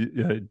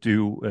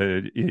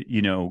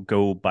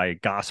go by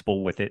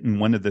gospel with it. And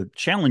one of the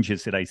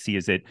challenges that I see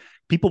is that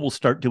people will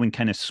start doing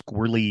kind of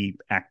squirrely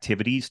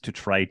activities to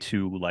try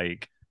to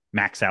like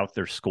max out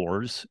their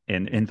scores,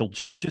 and they'll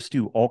just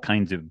do all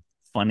kinds of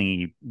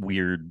funny,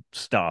 weird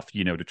stuff,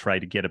 to try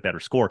to get a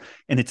better score.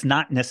 And it's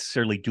not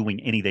necessarily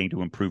doing anything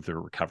to improve their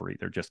recovery.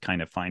 They're just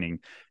kind of finding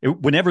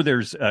whenever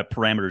there's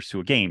parameters to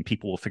a game,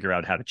 people will figure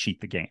out how to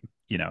cheat the game,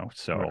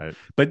 so, right.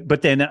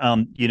 But then,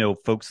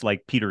 folks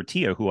like Peter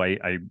Attia, who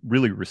I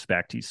really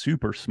respect, he's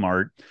super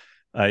smart.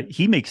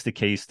 he makes the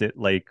case that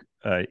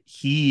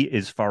he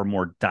is far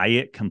more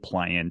diet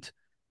compliant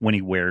when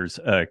he wears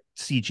a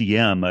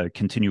CGM, a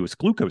continuous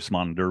glucose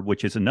monitor,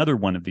 which is another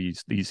one of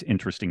these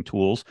interesting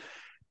tools,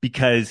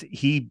 because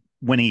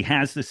when he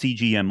has the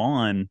CGM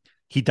on,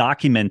 he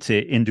documents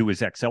it into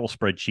his Excel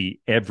spreadsheet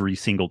every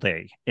single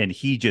day. And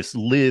he just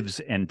lives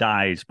and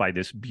dies by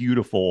this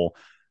beautiful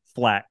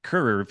flat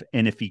curve.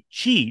 And if he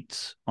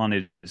cheats on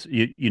his,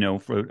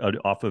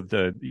 off of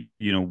the,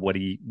 what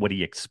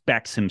he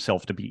expects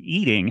himself to be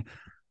eating,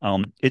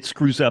 it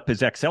screws up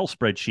his Excel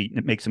spreadsheet and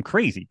it makes him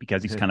crazy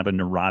because he's kind of a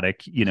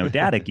neurotic,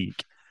 data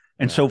geek.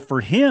 And so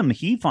for him,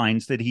 he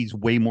finds that he's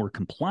way more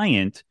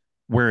compliant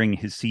wearing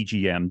his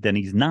CGM than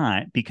he's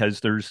not, because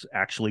there's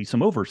actually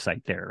some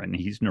oversight there. And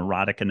he's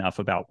neurotic enough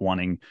about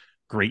wanting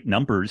great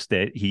numbers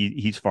that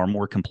he's far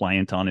more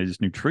compliant on his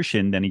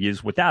nutrition than he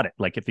is without it.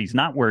 Like if he's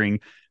not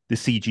wearing the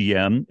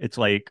CGM, it's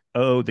like,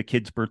 oh, the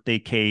kid's birthday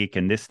cake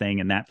and this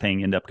thing and that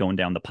thing end up going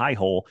down the pie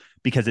hole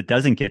because it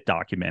doesn't get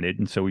documented.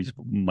 And so he's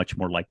much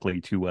more likely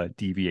to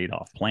deviate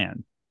off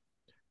plan.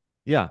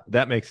 Yeah,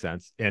 that makes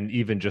sense. And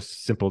even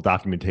just simple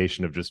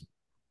documentation of just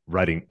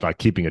writing, like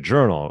keeping a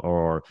journal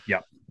or,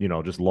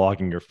 just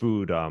logging your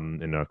food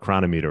in a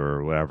chronometer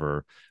or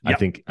whatever. I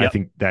think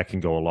that can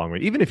go a long way,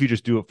 even if you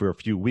just do it for a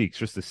few weeks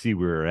just to see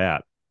where you're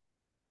at.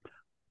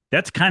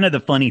 That's kind of the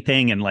funny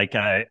thing. And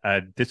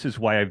this is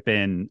why I've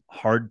been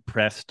hard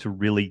pressed to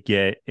really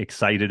get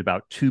excited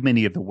about too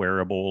many of the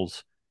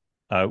wearables,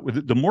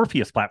 with the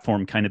Morpheus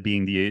platform kind of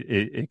being the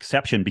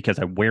exception, because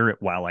I wear it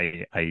while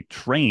I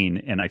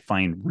train and I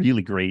find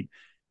really great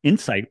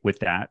insight with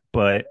that.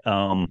 But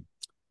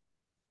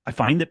I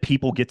find that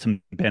people get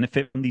some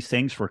benefit from these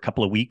things for a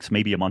couple of weeks,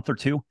 maybe a month or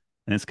two.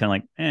 And it's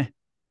kind of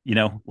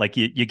like,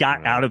 you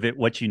got out of it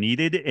what you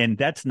needed. And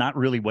that's not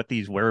really what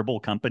these wearable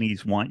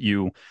companies want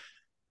you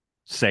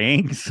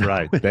saying. So,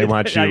 right. They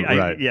want you.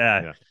 Right.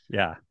 Yeah.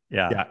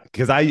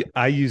 Because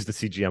I used the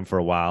CGM for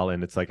a while,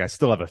 and it's like I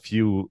still have a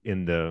few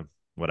in the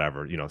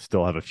whatever,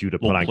 still have a few to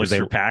put on.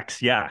 Blister packs.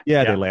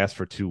 They last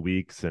for 2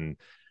 weeks. And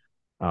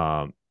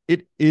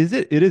it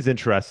is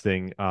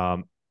interesting.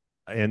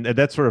 And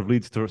that sort of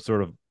leads to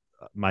sort of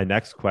my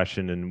next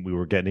question, and we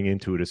were getting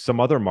into it, is some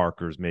other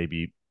markers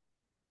maybe,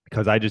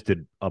 because I just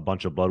did a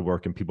bunch of blood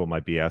work and people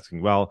might be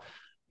asking, well,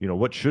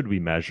 what should we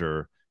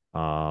measure?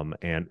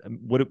 And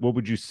what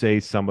would you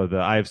say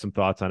I have some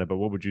thoughts on it, but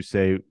what would you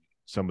say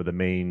some of the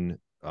main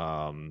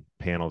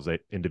panels that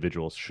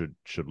individuals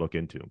should look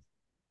into?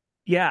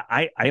 Yeah,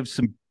 I have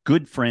some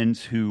good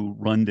friends who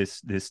run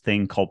this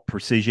thing called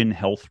Precision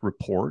Health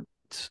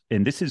Reports.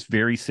 And this is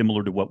very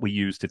similar to what we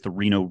used at the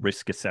Reno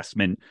Risk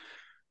Assessment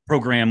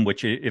Program,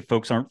 which, if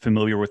folks aren't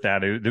familiar with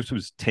that, this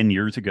was 10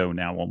 years ago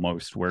now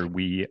almost, where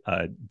we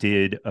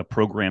did a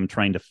program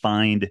trying to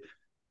find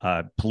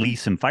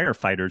police and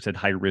firefighters at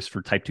high risk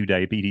for type 2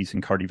 diabetes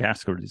and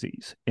cardiovascular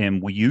disease.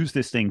 And we use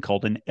this thing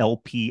called an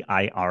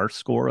LPIR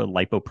score, a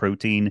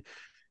lipoprotein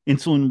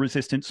insulin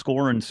resistant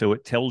score. And so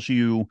it tells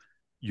you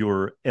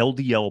your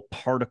LDL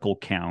particle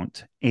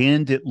count,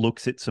 and it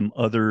looks at some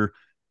other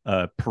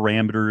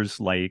parameters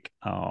like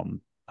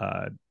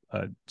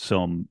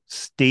some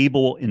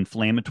stable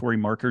inflammatory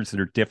markers that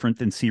are different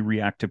than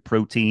C-reactive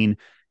protein.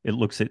 It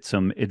looks at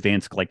some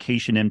advanced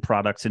glycation end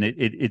products, and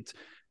it's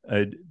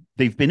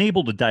they've been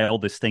able to dial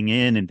this thing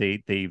in, and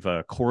they've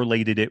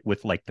correlated it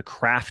with like the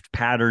Kraft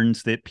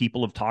patterns that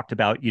people have talked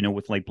about,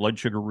 with like blood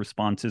sugar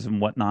responses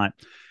and whatnot.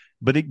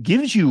 But it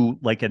gives you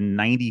like a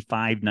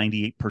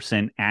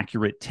 98%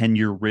 accurate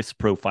 10-year risk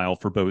profile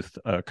for both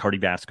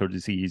cardiovascular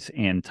disease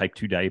and type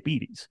 2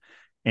 diabetes.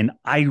 And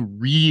I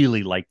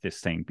really like this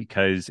thing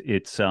because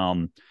it's,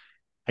 I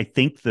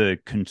think the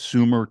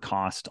consumer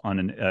cost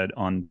on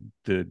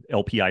the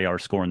LPIR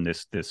score in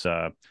this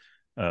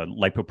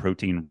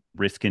lipoprotein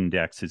risk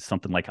index is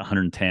something like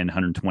 $110,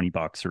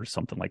 $120 or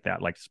something like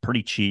that. Like, it's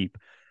pretty cheap.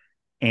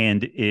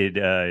 And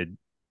it,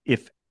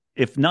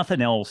 if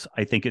nothing else,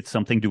 I think it's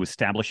something to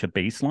establish a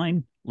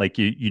baseline. Like,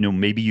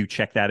 maybe you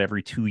check that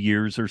every 2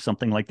 years or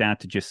something like that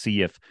to just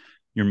see if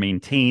you're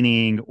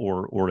maintaining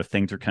or if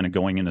things are kind of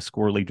going in a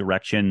squirrely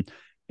direction.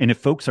 And if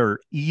folks are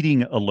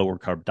eating a lower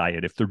carb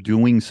diet, if they're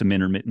doing some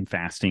intermittent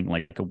fasting,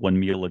 like a one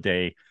meal a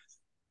day,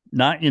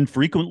 not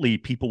infrequently,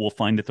 people will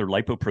find that their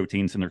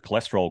lipoproteins and their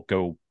cholesterol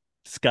go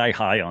sky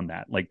high on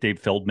that. Like Dave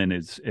Feldman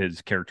is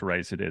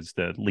characterized it as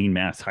the lean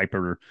mass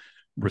hyper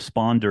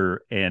responder.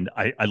 And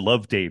I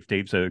love Dave.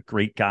 Dave's a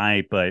great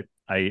guy, but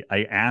I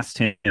asked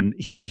him,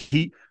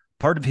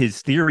 part of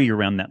his theory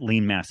around that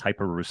lean mass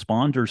hyper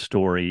responder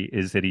story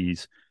is that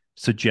he's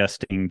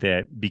suggesting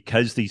that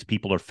because these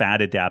people are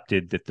fat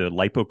adapted, that the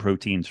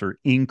lipoproteins are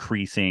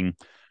increasing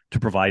to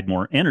provide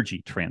more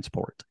energy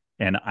transport.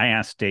 And I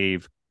asked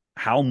Dave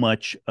how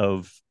much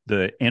of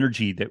the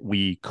energy that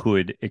we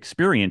could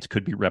experience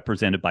could be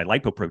represented by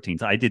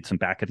lipoproteins. I did some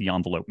back of the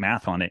envelope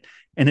math on it,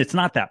 and it's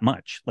not that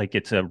much. Like,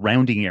 it's a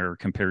rounding error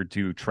compared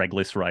to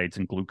triglycerides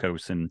and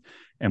glucose and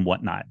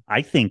whatnot.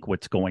 I think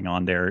what's going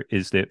on there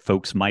is that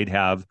folks might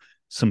have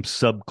some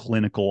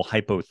subclinical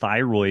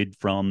hypothyroid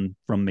from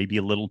maybe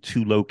a little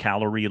too low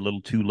calorie, a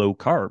little too low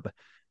carb,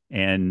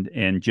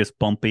 and just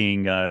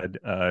bumping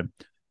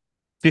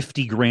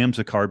 50 grams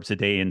of carbs a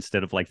day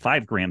instead of like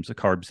 5 grams of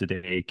carbs a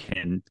day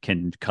can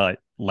cut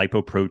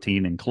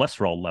lipoprotein and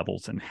cholesterol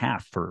levels in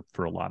half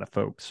for a lot of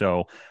folks.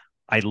 So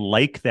I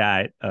like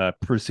that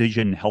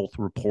Precision Health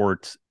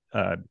Reports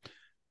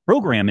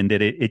program in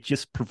that it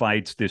just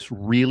provides this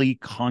really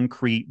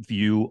concrete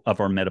view of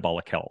our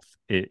metabolic health.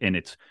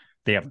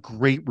 They have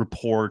great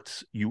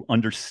reports. You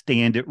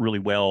understand it really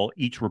well.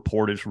 Each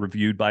report is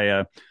reviewed by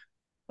a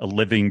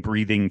living,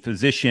 breathing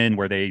physician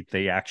where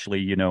they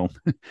actually,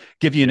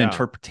 give you an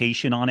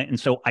interpretation on it. And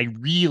so I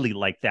really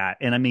like that.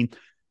 And I mean,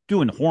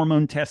 doing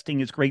hormone testing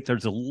is great.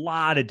 There's a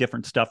lot of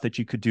different stuff that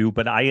you could do,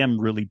 but I am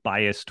really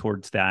biased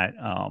towards that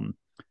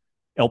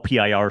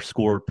LPIR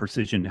score,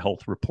 Precision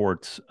Health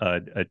Reports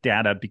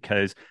data,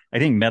 because I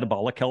think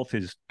metabolic health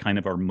is kind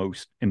of our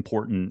most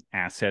important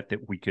asset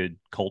that we could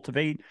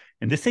cultivate.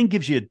 And this thing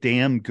gives you a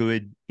damn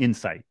good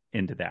insight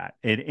into that.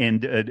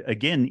 And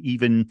again,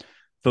 even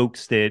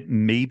folks that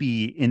may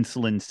be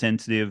insulin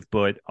sensitive,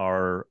 but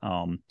are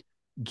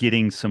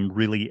getting some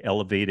really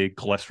elevated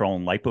cholesterol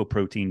and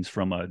lipoproteins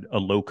from a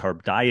low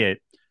carb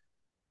diet.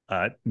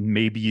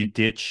 Maybe you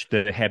ditch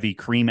the heavy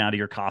cream out of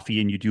your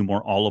coffee and you do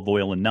more olive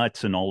oil and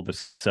nuts, and all of a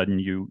sudden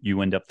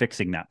you end up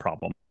fixing that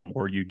problem.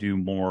 Or you do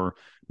more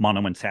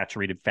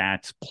monounsaturated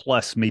fats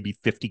plus maybe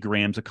 50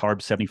 grams of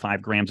carbs,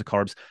 75 grams of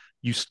carbs.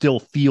 You still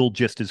feel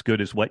just as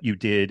good as what you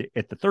did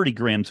at the 30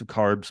 grams of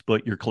carbs,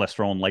 but your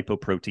cholesterol and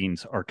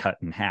lipoproteins are cut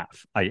in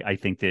half. I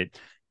think that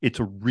it's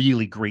a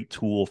really great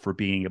tool for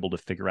being able to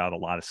figure out a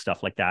lot of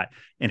stuff like that.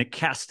 And it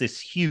casts this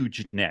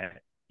huge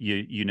net,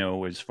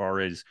 as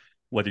far as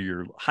whether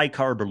you're high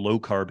carb or low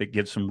carb. It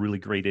gives some really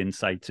great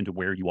insights into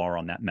where you are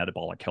on that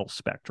metabolic health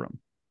spectrum.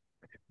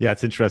 Yeah,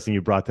 it's interesting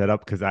you brought that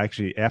up, because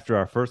actually after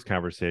our first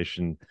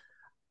conversation,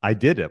 I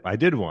did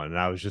one, and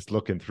I was just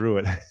looking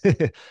through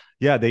it.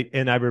 Yeah,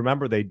 I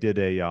remember they did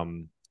they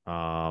do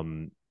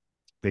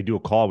a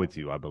call with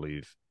you, I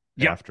believe,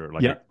 after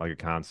like a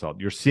consult.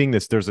 You're seeing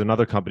this. There's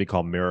another company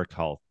called Merrick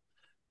Health.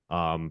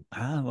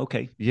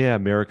 Okay. Yeah,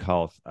 Merrick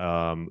Health.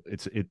 I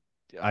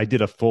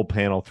did a full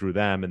panel through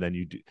them, and then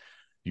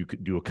you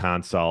could do a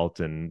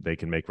consult, and they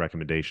can make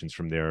recommendations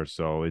from there.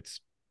 So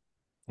it's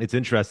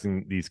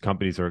interesting. These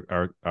companies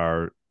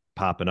are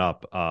popping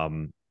up. A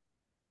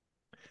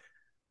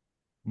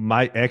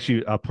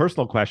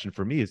personal question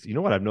for me is,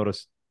 what I've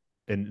noticed,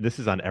 and this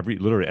is on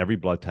literally every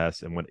blood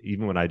test, and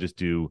even when I just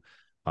do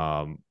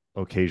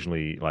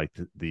occasionally like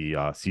the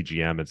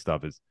CGM and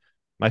stuff, is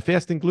my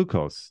fasting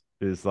glucose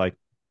is like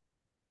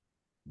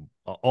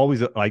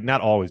always, like not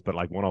always, but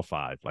like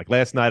 105. Like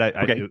last night,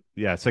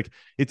 it's like,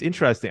 it's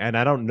interesting, and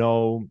I don't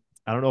know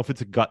if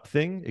it's a gut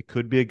thing. It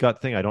could be a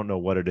gut thing. I don't know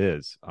what it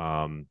is.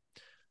 Have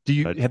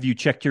you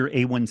checked your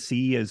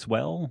A1C as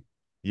well?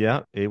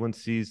 Yeah,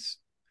 A1C's.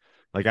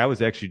 Like I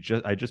was actually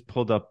I just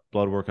pulled up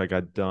blood work I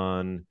got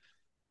done.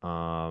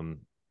 Yeah,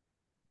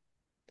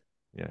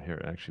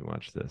 here, actually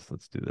watch this.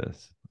 Let's do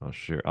this.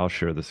 I'll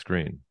share the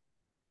screen.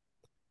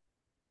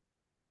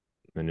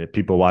 And if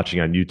people watching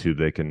on YouTube,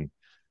 they can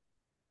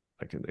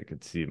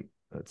see.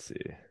 Let's see.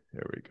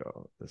 Here we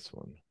go. This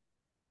one.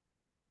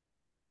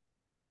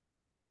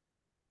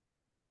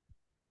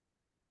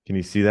 Can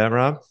you see that,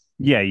 Rob?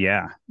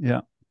 Yeah.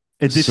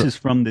 This is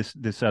from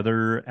this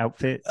other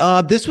outfit.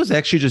 This was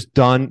actually just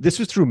done. This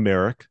was through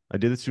Merrick. I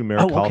did this through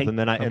Merrick Health, and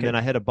then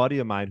I had a buddy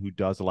of mine who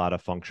does a lot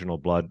of functional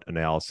blood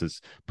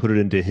analysis, put it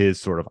into his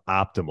sort of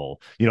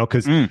optimal.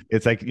 Because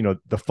it's like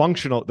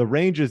the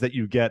ranges that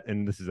you get,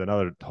 and this is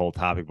another whole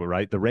topic, but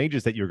right, the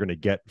ranges that you're going to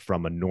get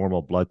from a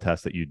normal blood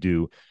test that you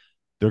do,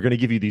 they're going to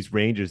give you these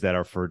ranges that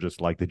are for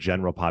just like the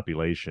general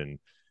population,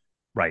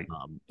 right?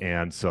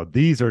 And so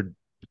these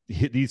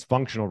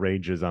functional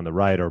ranges on the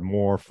right are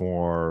more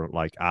for,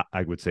 like,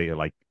 I would say,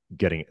 like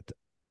getting it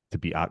to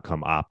be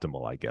outcome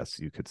optimal, I guess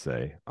you could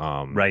say.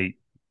 Right.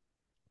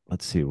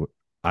 Let's see.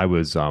 I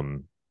was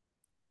and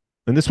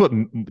this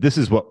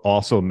is what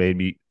also made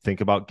me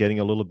think about getting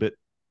a little bit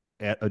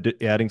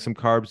adding some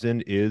carbs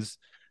in, is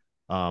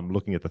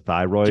looking at the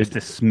thyroid. Just a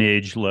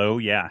smidge low.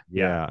 Yeah.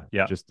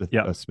 Just a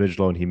smidge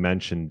low. And he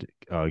mentioned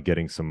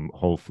getting some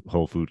whole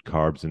food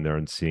carbs in there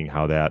and seeing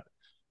how that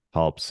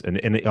helps. And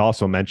it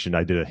also mentioned,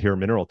 I did a hair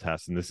mineral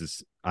test, and this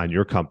is on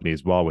your company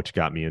as well, which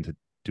got me into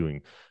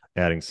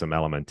adding some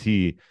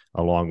LMNT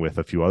along with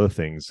a few other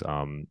things.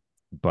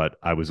 But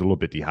I was a little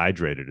bit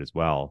dehydrated as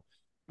well.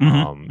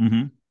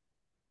 Testosterone,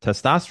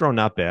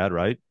 not bad,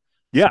 right?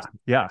 Yeah.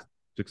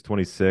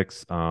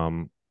 626.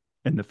 And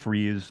the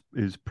free is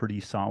pretty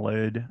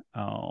solid.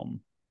 I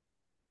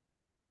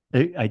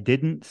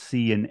didn't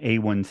see an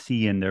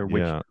A1C in there,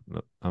 which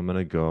I'm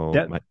gonna go.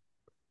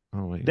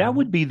 That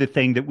would be the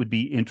thing that would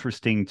be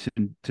interesting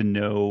to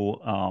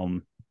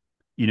know,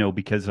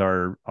 because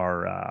our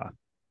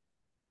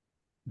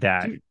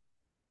that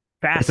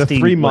fasting it's a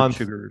 3-month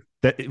sugar.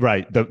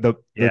 Right.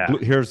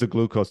 Here's the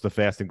glucose, the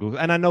fasting glucose.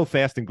 And I know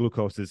fasting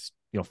glucose is,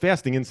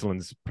 fasting insulin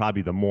is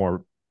probably the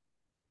more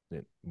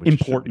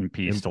important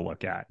piece to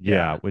look at.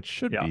 Yeah, which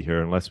should be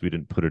here unless we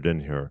didn't put it in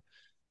here.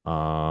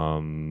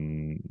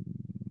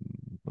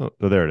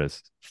 There it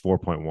is,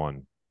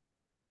 4.1.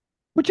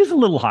 Which is a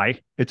little high.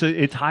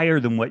 It's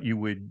higher than what you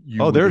would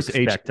there's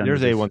expect.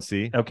 There's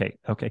A1C.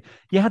 Okay.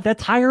 Yeah,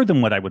 that's higher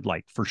than what I would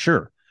like for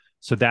sure.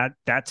 So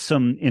that's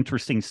some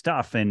interesting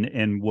stuff.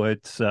 And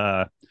what's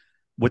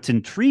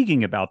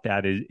intriguing about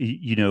that is,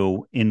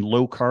 in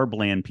low carb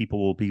land,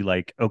 people will be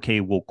like, okay,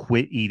 we'll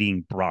quit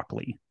eating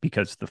broccoli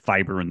because the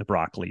fiber in the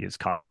broccoli is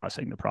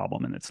causing the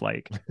problem. And it's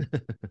like,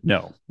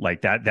 no,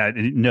 like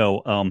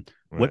no. Right.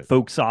 What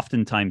folks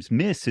oftentimes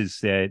miss is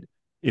that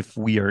if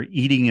we are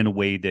eating in a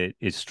way that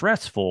is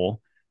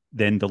stressful,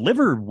 then the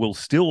liver will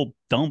still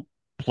dump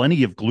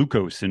plenty of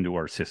glucose into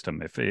our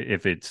system if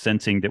it's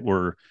sensing that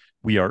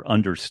we are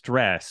under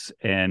stress.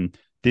 And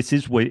this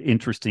is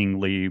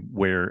interestingly,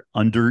 where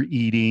under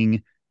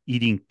eating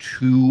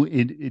too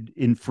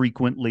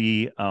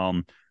infrequently.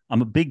 I'm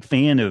a big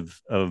fan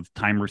of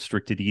time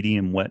restricted eating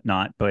and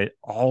whatnot, but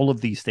all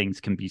of these things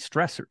can be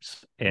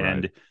stressors.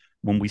 And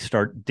when we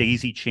start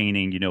daisy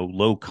chaining,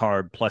 low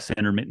carb plus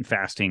intermittent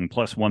fasting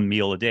plus one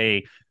meal a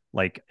day,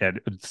 like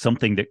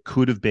something that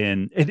could have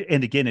been,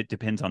 and again, it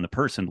depends on the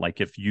person.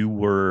 Like if you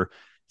were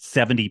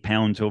 70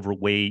 pounds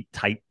overweight,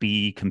 type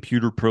B,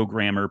 computer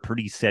programmer,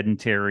 pretty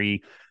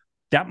sedentary,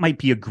 that might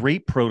be a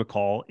great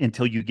protocol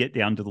until you get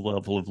down to the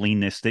level of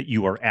leanness that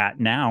you are at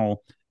now.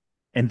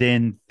 And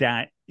then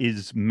that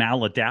is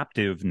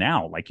maladaptive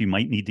now. Like you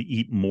might need to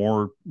eat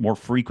more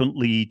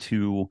frequently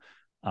to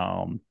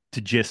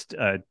just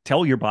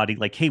tell your body,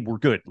 like, hey, we're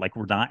good. Like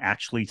we're not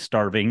actually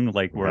starving.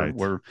 Like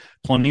we're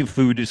plenty of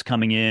food is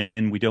coming in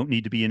and we don't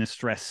need to be in a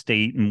stress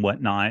state and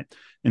whatnot.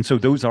 And so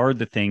those are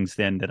the things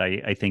then that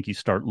I think you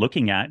start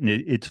looking at. And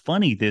it's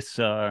funny, this,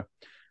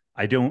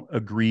 I don't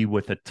agree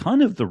with a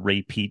ton of the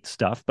Ray Peat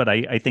stuff, but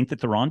I think that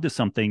they're onto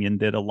something, in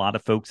that a lot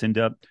of folks end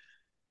up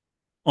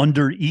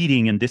under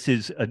eating. And this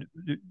is,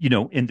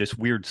 in this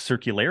weird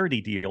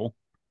circularity deal,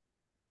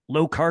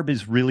 low carb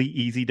is really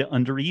easy to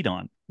undereat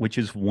on, which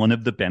is one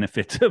of the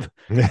benefits of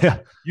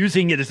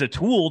using it as a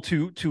tool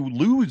to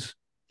lose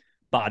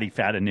body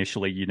fat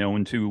initially,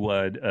 and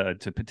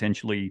to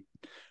potentially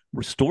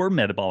restore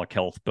metabolic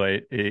health.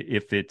 But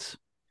if it's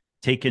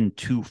taken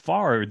too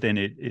far, then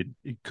it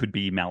could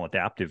be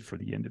maladaptive for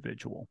the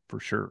individual, for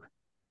sure.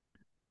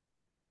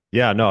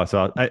 Yeah, no.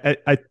 So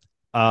I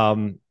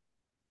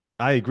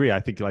agree. I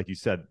think, like you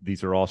said,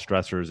 these are all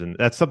stressors, and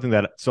that's something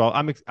that. So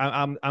I'm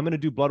going to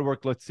do blood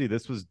work. Let's see.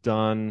 This was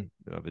done.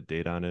 I have a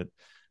date on it.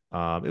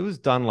 It was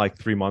done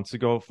like 4 months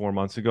ago.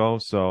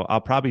 So I'll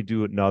probably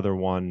do another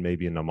one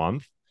maybe in a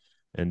month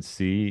and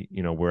see,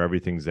 where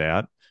everything's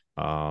at.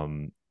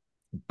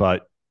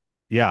 But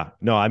yeah,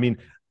 no, I mean,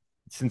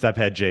 since I've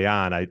had Jay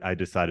on, I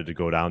decided to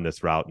go down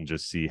this route and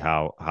just see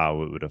how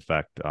it would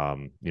affect,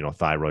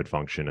 thyroid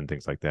function and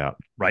things like that.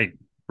 Right.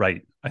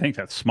 I think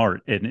that's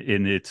smart. And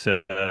it's,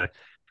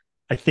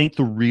 I think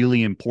the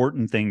really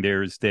important thing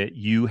there is that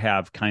you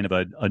have kind of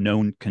a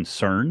known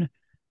concern,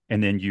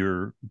 and then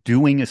you're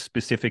doing a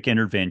specific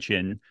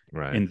intervention.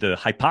 Right. And the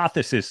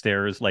hypothesis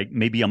there is like,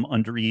 maybe I'm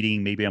under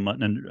eating, maybe I'm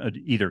under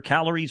either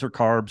calories or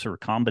carbs or a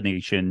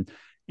combination.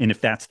 And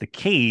if that's the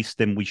case,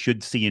 then we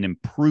should see an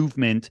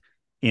improvement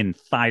in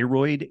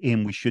thyroid,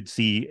 and we should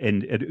see,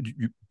 and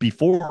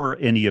before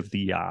any of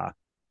the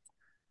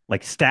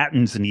like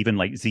statins and even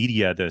like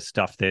Zetia, the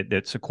stuff that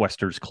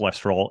sequesters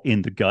cholesterol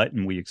in the gut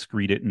and we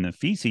excrete it in the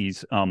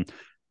feces.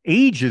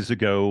 Ages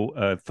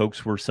ago,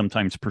 folks were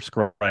sometimes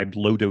prescribed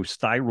low-dose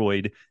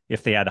thyroid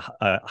if they had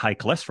high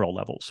cholesterol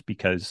levels,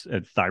 because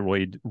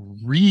thyroid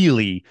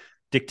really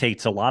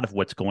dictates a lot of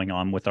what's going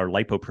on with our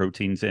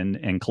lipoproteins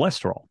and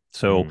cholesterol.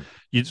 So,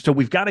 so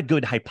we've got a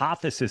good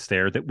hypothesis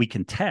there that we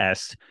can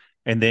test.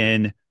 And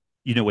then,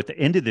 at the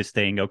end of this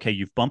thing, okay,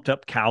 you've bumped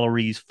up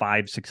calories,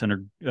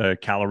 500-600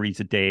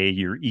 calories a day.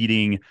 You're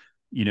eating,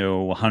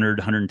 100,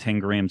 110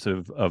 grams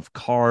of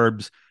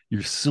carbs.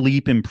 Your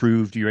sleep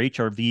improved, your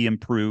HRV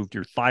improved,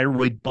 your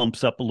thyroid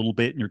bumps up a little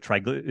bit, and your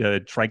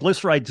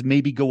triglycerides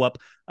maybe go up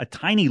a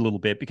tiny little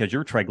bit because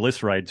your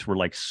triglycerides were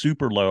like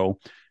super low.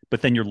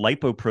 But then your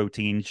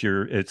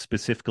lipoproteins,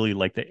 specifically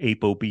like the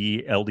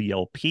ApoB,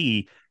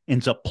 LDLP,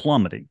 ends up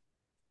plummeting.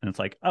 And it's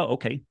like, oh,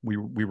 okay, we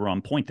were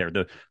on point there.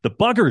 The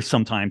bugger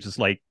sometimes is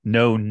like,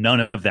 no,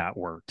 none of that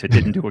worked. It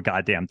didn't do a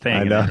goddamn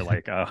thing. And then you're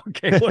like, oh,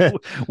 okay,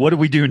 what do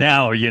we do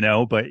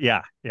now? But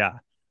yeah.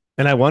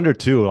 And I wonder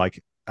too,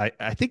 like,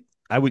 I think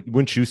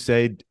wouldn't you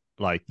say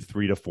like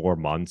 3 to 4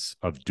 months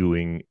of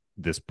doing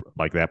this,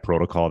 like that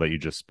protocol that you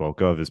just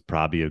spoke of, is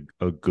probably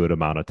a good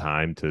amount of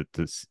time to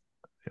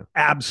yeah.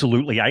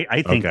 Absolutely.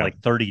 I think like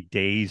 30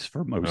 days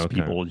for most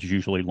people is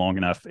usually long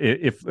enough.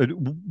 If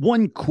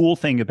one cool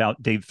thing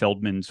about Dave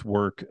Feldman's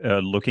work,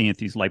 looking at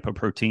these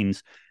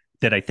lipoproteins,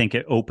 that I think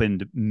it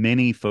opened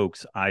many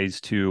folks'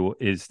 eyes to,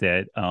 is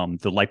that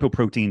the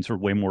lipoproteins are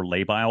way more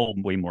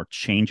labile, way more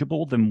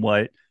changeable than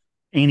what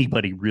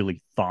anybody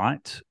really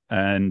thought.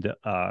 And,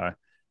 I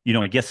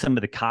guess some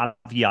of the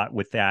caveat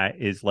with that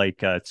is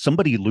like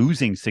somebody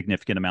losing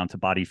significant amounts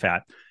of body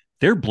fat,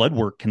 their blood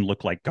work can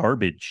look like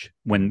garbage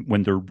when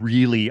they're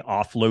really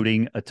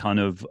offloading a ton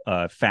of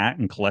fat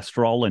and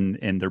cholesterol,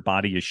 and their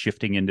body is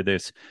shifting into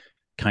this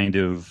kind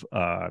of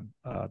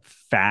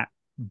fat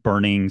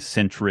burning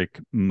centric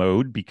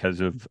mode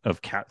because of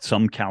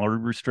some calorie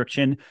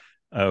restriction.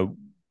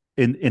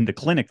 In the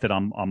clinic that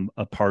I'm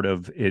a part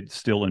of, it's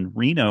still in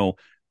Reno.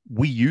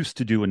 We used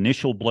to do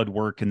initial blood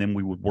work, and then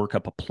we would work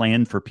up a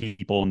plan for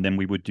people, and then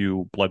we would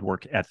do blood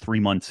work at 3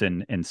 months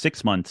and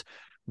 6 months.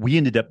 We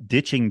ended up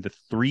ditching the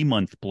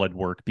 3-month blood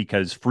work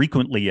because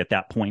frequently at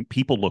that point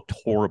people looked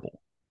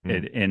horrible.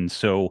 And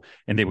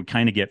they would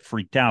kind of get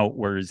freaked out.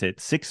 Whereas at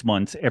 6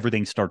 months,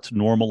 everything starts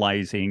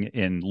normalizing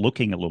and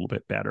looking a little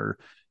bit better.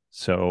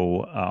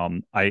 So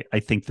I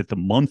think that the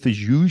month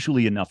is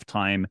usually enough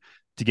time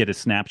to get a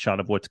snapshot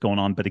of what's going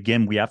on. But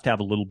again, we have to have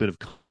a little bit of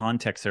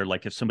context there.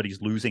 Like if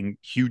somebody's losing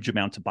huge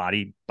amounts of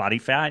body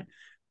fat,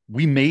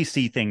 we may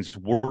see things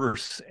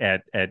worse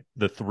at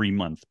the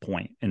 3-month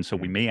point. And so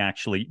we may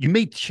you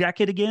may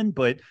check it again,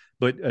 but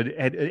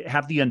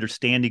have the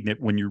understanding that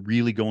when you're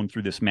really going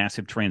through this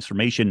massive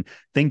transformation,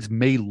 things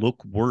may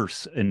look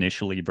worse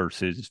initially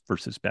versus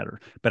better.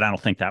 But I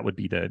don't think that would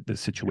be the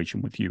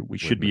situation with you. We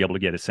should be able to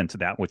get a sense of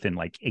that within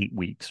like 8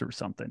 weeks or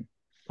something.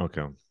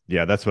 Okay.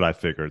 Yeah, that's what I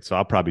figured. So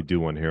I'll probably do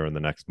one here in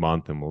the next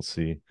month, and we'll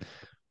see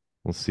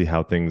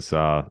how things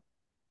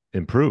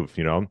improve,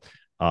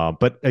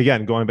 But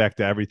again, going back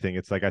to everything,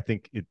 it's like I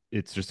think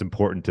it's just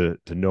important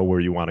to know where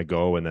you want to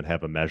go, and then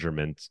have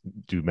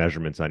do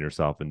measurements on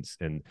yourself, and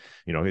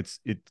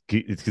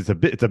it's a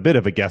bit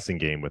of a guessing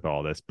game with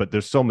all this. But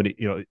there's so many,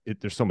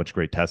 there's so much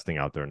great testing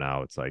out there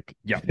now. It's like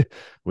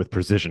with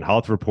precision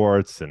health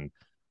reports and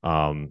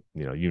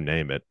you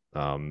name it.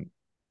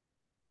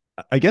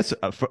 I guess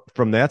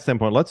from that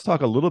standpoint, let's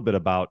talk a little bit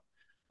about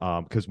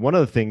because one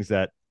of the things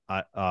that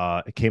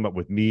came up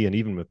with me and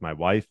even with my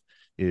wife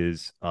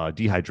is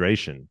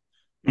dehydration.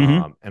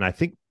 And I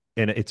think,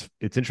 and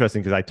it's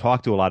interesting because I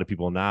talk to a lot of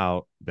people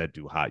now that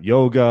do hot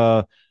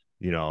yoga,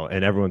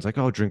 and everyone's like,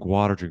 oh, drink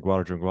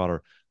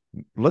water.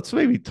 Let's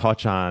maybe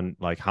touch on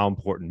like how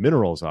important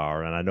minerals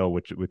are. And I know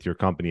with your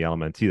company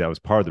LMNT, that was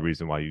part of the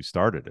reason why you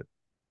started it.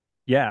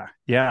 Yeah.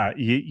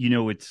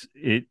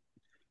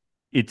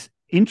 It's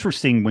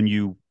interesting when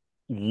you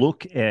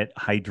look at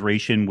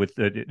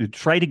hydration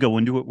try to go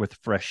into it with a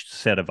fresh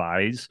set of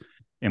eyes.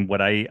 And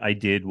what I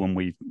did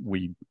when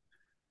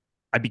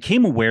I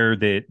became aware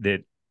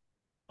that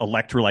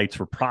electrolytes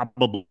were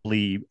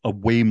probably a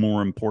way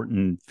more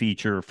important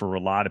feature for a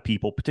lot of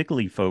people,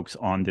 particularly folks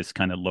on this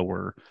kind of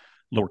lower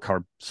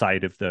carb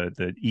side of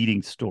the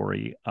eating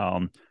story.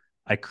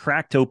 I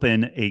cracked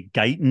open a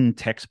Guyton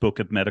textbook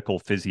of medical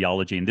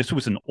physiology, and this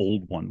was an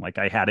old one. Like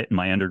I had it in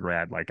my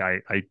undergrad. Like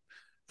I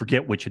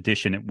forget which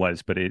edition it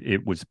was, but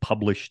it was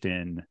published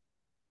in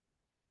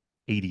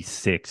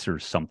 86 or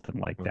something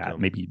like that.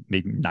 Maybe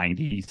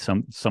 90,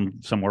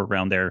 somewhere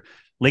around there,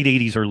 late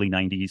 80s, early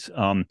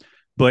 90s.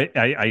 But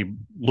I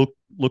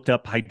looked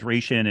up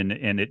hydration,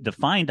 and it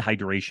defined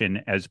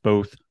hydration as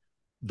both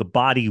the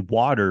body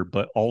water,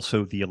 but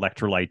also the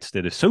electrolytes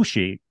that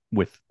associate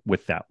with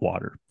that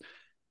water.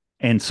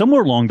 And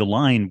somewhere along the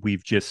line,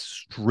 we've just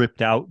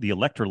stripped out the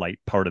electrolyte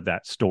part of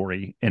that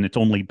story, and it's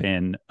only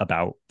been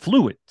about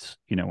fluids,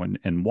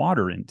 and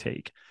water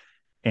intake.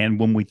 And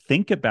when we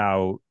think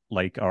about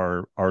like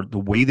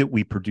the way that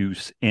we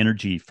produce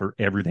energy for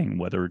everything,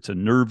 whether it's a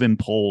nerve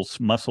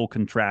impulse, muscle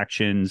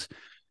contractions,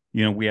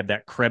 we have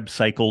that Krebs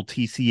cycle,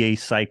 TCA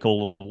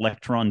cycle,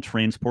 electron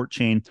transport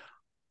chain.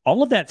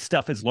 All of that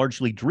stuff is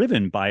largely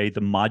driven by the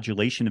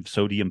modulation of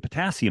sodium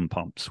potassium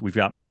pumps. We've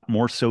got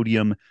more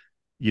sodium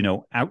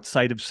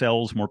outside of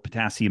cells, more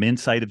potassium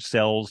inside of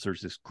cells.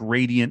 There's this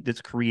gradient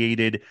that's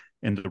created,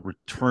 and the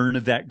return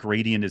of that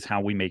gradient is how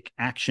we make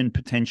action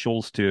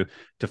potentials to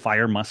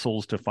fire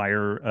muscles, to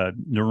fire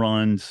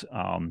neurons.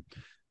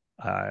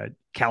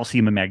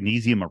 Calcium and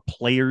magnesium are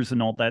players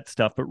and all that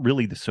stuff, but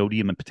really the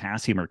sodium and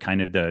potassium are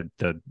kind of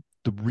the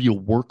real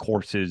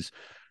workhorses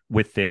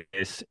with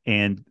this.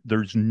 And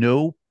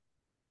the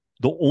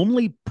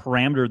only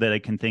parameter that I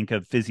can think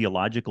of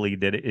physiologically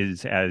that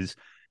is as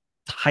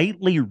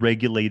tightly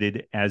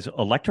regulated as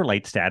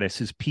electrolyte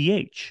status is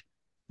pH.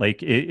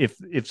 Like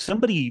if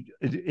somebody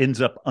ends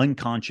up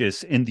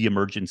unconscious in the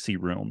emergency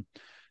room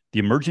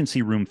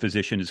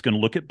physician is going to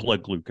look at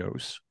blood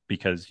glucose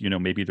because,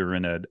 maybe they're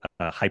in a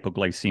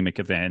hypoglycemic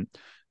event.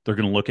 They're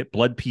going to look at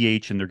blood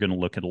pH, and they're going to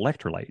look at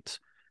electrolytes.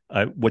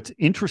 What's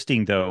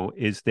interesting, though,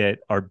 is that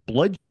our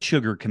blood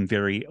sugar can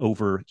vary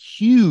over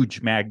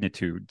huge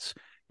magnitudes,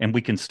 and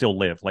we can still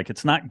live. Like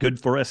it's not good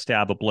for us to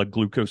have a blood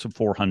glucose of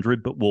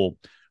 400, but we'll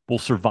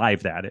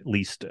survive that, at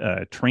least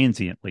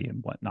transiently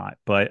and whatnot.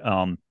 But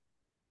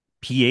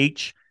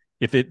pH,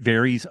 if it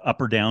varies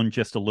up or down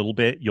just a little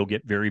bit, you'll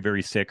get very,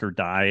 very sick or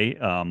die.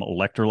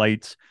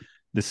 Electrolytes,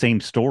 the same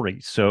story.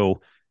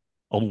 So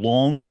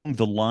along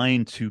the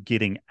line to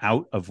getting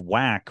out of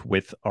whack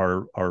with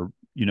our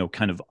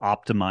kind of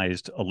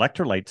optimized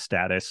electrolyte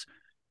status,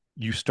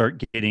 you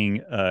start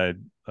getting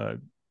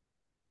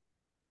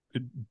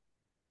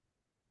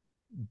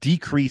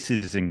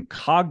decreases in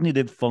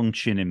cognitive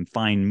function and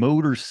fine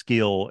motor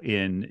skill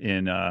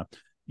in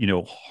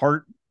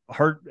heart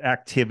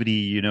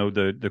activity.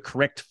 The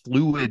correct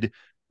fluid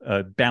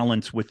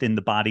balance within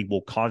the body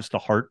will cause the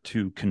heart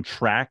to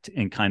contract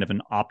in kind of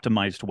an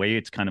optimized way.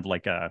 It's kind of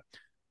like a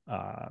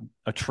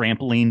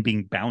trampoline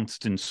being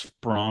bounced and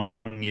sprung,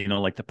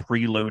 like the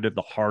preload of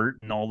the heart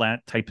and all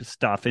that type of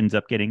stuff ends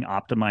up getting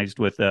optimized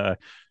with a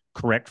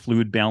correct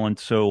fluid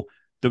balance. So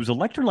those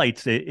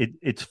electrolytes,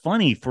 it's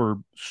funny, for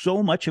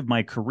so much of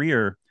my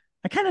career,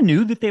 I kind of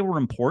knew that they were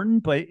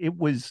important, but it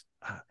was,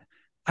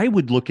 I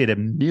would look at a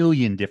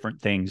million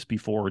different things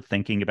before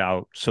thinking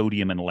about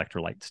sodium and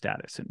electrolyte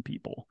status in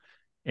people.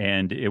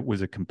 And it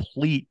was a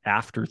complete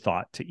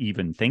afterthought to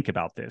even think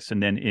about this.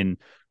 And then in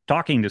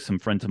talking to some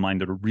friends of mine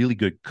that are really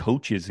good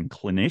coaches and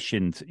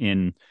clinicians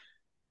in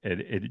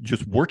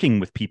just working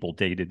with people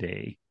day to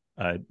day,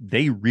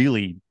 they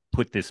really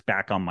put this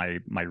back on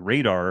my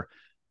radar.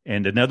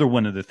 And another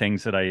one of the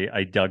things that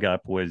I dug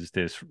up was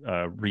this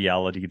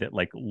reality that,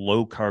 like,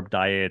 low carb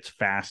diets,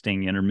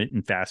 fasting,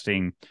 intermittent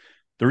fasting,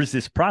 there is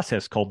this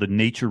process called the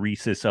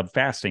natriuresis of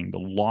fasting, the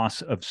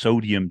loss of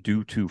sodium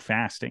due to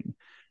fasting.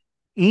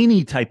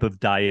 Any type of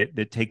diet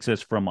that takes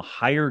us from a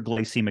higher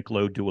glycemic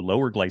load to a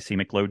lower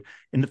glycemic load.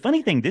 And the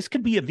funny thing, this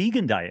could be a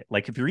vegan diet.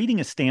 Like if you're eating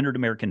a standard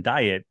American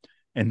diet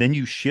and then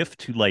you shift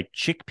to like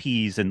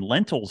chickpeas and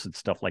lentils and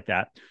stuff like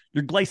that,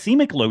 your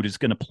glycemic load is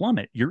going to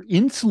plummet. Your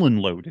insulin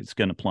load is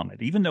going to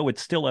plummet, even though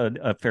it's still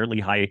a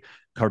fairly high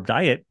carb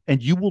diet,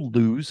 and you will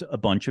lose a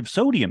bunch of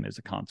sodium as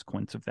a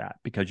consequence of that,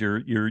 because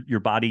your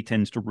body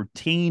tends to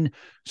retain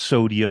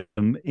sodium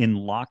in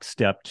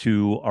lockstep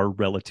to our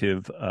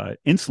relative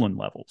insulin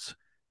levels.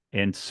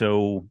 And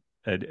so,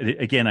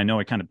 again, I know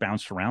I kind of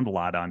bounced around a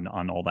lot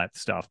on all that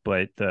stuff,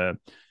 but the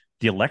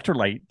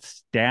electrolyte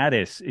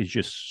status is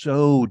just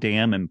so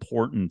damn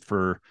important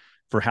for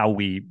how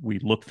we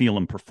look, feel,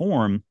 and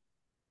perform.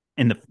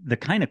 And the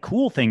kind of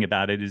cool thing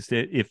about it is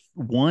that if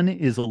one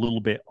is a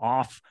little bit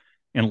off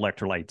in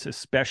electrolytes,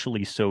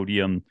 especially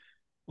sodium,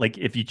 like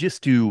if you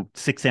just do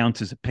 6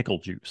 ounces of pickle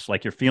juice,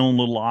 like you're feeling a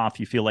little off,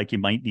 you feel like you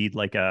might need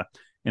like an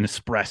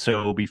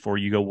espresso before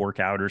you go work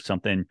out or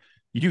something.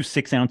 You do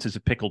 6 ounces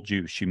of pickle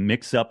juice. You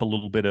mix up a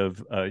little bit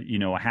of, a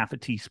half a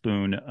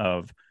teaspoon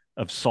of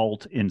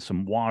salt in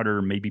some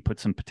water, maybe put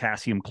some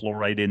potassium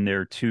chloride in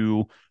there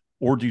too,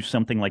 or do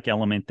something like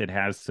Element that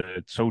has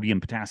sodium,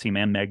 potassium,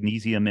 and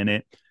magnesium in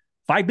it.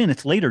 5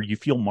 minutes later, you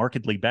feel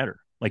markedly better.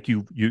 Like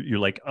you're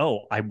like,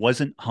 oh, I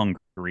wasn't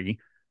hungry.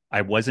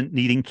 I wasn't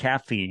needing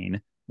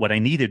caffeine. What I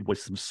needed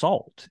was some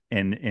salt.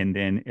 And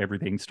then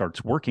everything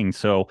starts working.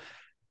 So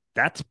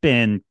that's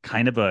been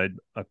kind of a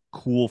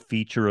cool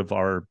feature of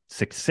our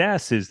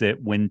success, is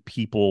that when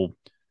people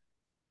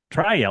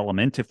try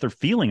Element, if they're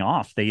feeling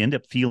off, they end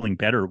up feeling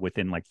better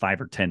within like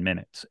 5 or 10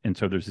 minutes. And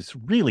so there's this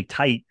really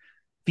tight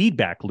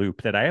feedback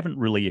loop that I haven't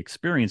really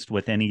experienced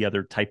with any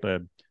other type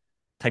of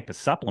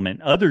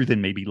supplement, other than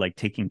maybe like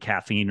taking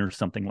caffeine or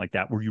something like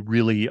that, where you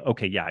really,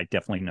 okay, yeah, I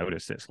definitely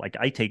notice this. Like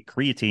I take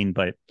creatine,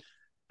 but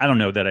I don't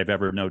know that I've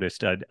ever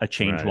noticed a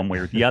change right one way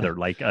or the other.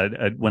 Like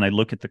when I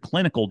look at the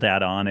clinical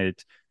data on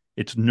it,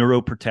 it's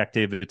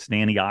neuroprotective, it's an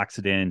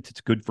antioxidant,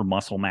 it's good for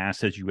muscle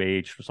mass as you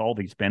age. There's all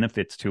these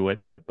benefits to it,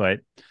 but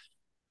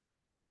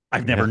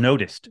I've never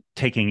noticed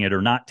taking it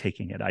or not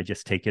taking it. I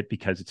just take it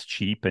because it's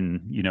cheap,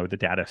 and the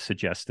data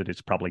suggests that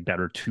it's probably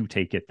better to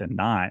take it than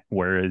not.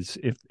 Whereas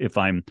if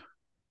I'm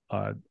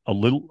a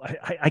little,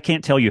 I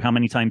can't tell you how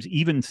many times,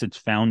 even since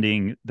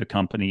founding the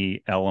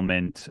company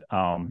Element,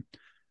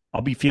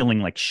 I'll be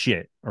feeling like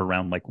shit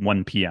around like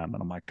 1 p.m.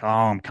 And I'm like, oh,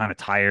 I'm kind of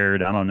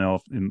tired. I don't know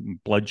if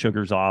blood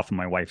sugar's off. And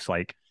my wife's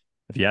like,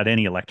 have you had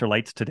any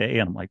electrolytes today?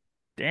 And I'm like,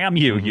 damn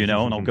you, and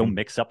I'll go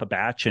mix up a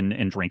batch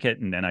and drink it.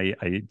 And then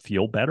I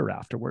feel better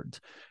afterwards.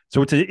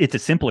 So it's a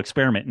simple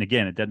experiment. And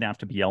again, it doesn't have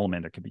to be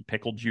Element. It could be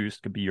pickle juice,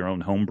 it could be your own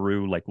home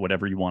brew, like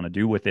whatever you want to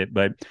do with it.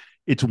 But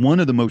it's one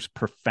of the most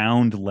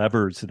profound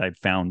levers that I've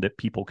found that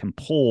people can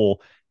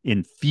pull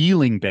in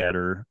feeling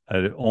better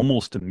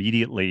almost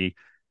immediately.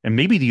 And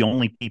maybe the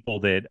only people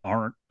that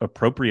aren't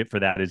appropriate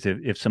for that is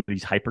if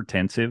somebody's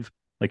hypertensive,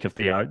 like if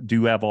they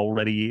do have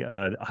already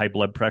high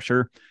blood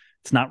pressure,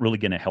 it's not really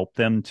going to help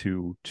them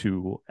to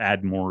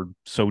add more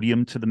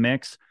sodium to the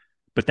mix.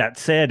 But that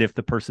said, if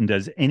the person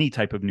does any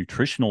type of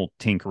nutritional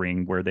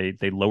tinkering where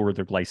they lower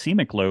their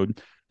glycemic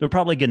load, they're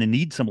probably going to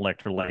need some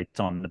electrolytes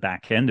on the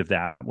back end of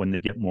that when they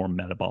get more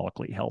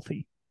metabolically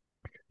healthy.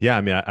 Yeah,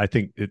 I mean, I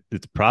think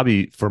it's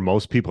probably for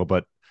most people,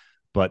 but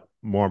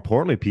more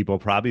importantly, people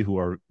probably who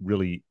are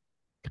really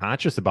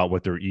conscious about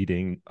what they're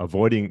eating,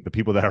 avoiding the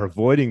people that are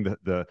avoiding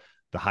the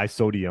high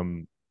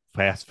sodium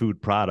fast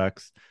food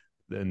products,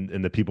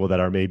 and the people that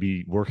are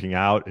maybe working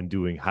out and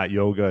doing hot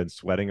yoga and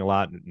sweating a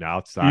lot and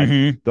outside.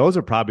 Mm-hmm. Those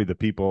are probably the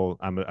people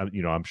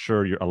I'm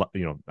sure you're,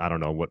 I don't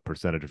know what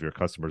percentage of your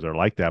customers are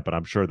like that, but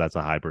I'm sure that's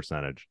a high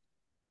percentage.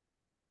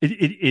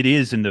 It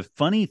is. And the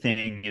funny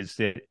thing is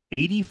that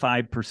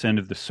 85%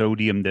 of the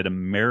sodium that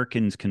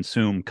Americans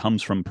consume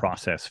comes from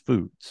processed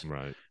foods.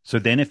 Right. So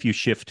then if you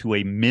shift to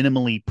a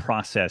minimally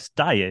processed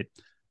diet,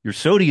 your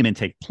sodium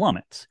intake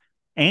plummets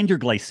and your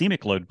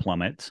glycemic load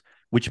plummets,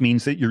 which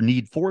means that your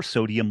need for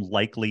sodium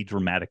likely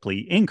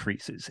dramatically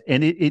increases.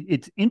 And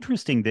it's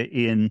interesting that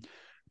in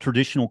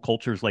traditional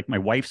cultures, like my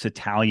wife's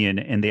Italian,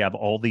 and they have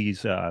all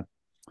these,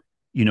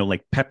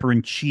 like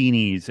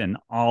pepperoncinis and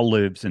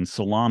olives and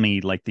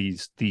salami, like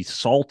these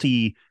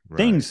salty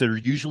things that are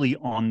usually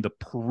on the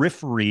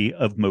periphery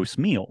of most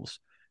meals.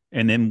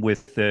 And then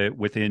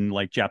within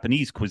like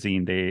Japanese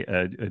cuisine, they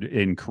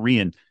in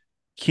Korean,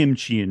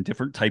 kimchi and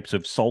different types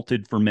of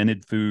salted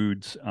fermented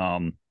foods,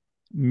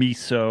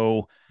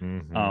 miso.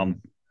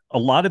 A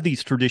lot of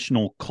these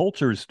traditional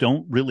cultures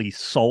don't really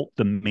salt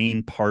the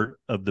main part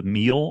of the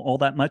meal all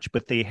that much,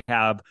 but they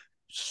have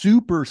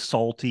super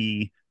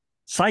salty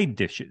side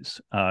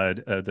dishes,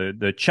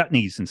 the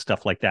chutneys and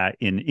stuff like that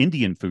in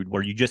Indian food,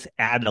 where you just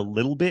add a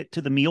little bit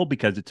to the meal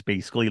because it's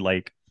basically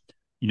like,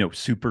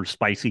 super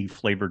spicy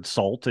flavored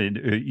salt and,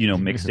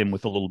 mixed in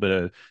with a little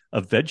bit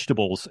of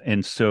vegetables.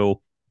 And so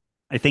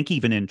I think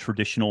even in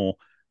traditional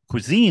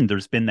cuisine,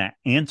 there's been that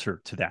answer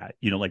to that.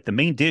 Like the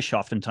main dish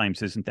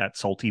oftentimes isn't that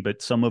salty,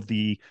 but some of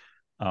the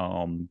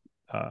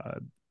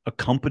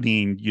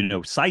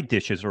accompanying, side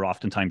dishes are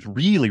oftentimes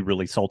really,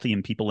 really salty,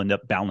 and people end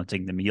up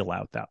balancing the meal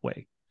out that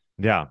way.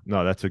 Yeah,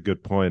 no, that's a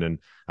good point. And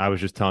I was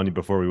just telling you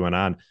before we went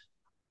on,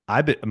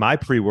 my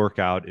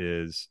pre-workout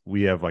is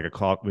we have like a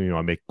coffee,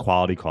 I make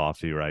quality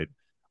coffee, right?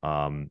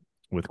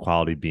 With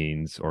quality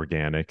beans,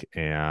 organic,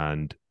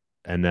 and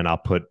then I'll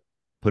put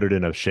it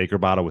in a shaker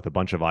bottle with a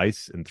bunch of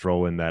ice and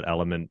throw in that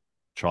Element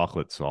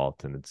chocolate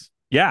salt. And it's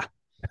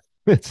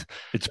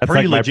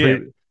pretty like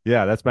legit.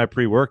 That's my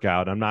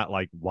pre-workout. I'm not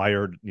like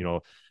wired,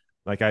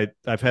 like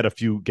I've had a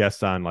few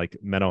guests on like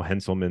Menno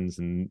Henselmans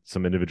and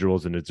some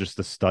individuals, and it's just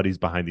the studies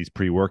behind these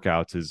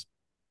pre-workouts is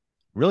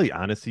really,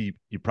 honestly,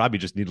 you probably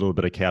just need a little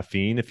bit of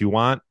caffeine if you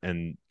want,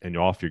 and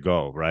off you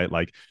go, right?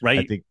 Like,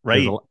 I think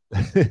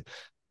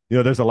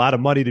there's a lot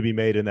of money to be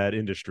made in that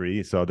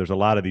industry. So there's a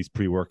lot of these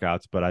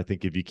pre-workouts, but I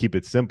think if you keep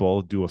it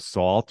simple, do a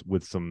salt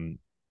with some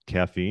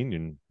caffeine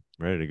and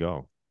ready to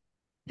go.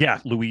 Yeah.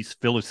 Luis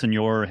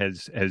Villaseñor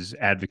has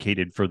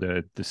advocated for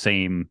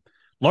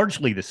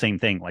largely the same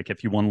thing. Like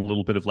if you want a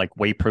little bit of like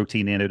whey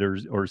protein in it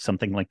or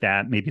something like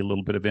that, maybe a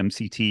little bit of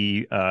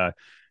MCT.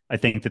 I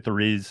think that there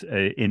is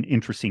an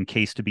interesting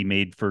case to be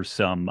made for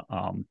some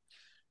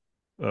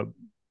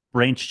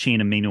branched chain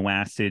amino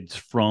acids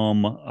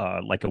from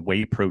like a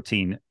whey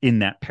protein in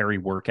that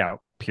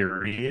peri-workout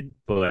period,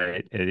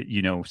 but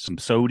some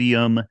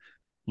sodium,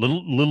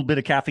 little bit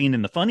of caffeine.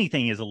 And the funny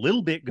thing is, a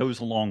little bit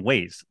goes a long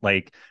ways.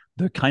 Like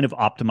the kind of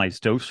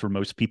optimized dose for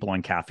most people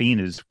on caffeine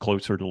is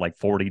closer to like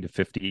 40 to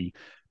 50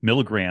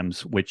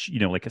 milligrams, which,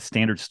 like a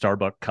standard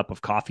Starbucks cup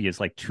of coffee is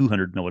like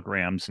 200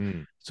 milligrams.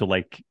 So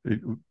like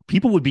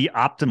people would be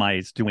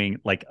optimized doing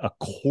like a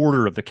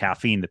quarter of the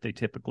caffeine that they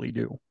typically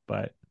do.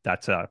 But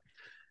that's a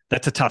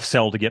tough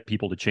sell to get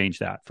people to change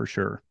that for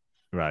sure.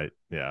 Right.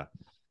 Yeah.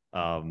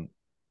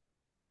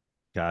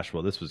 Gosh,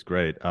 well, this was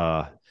great.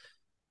 I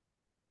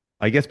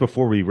guess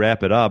before we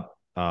wrap it up,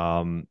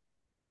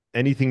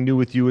 anything new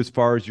with you as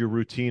far as your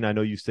routine? I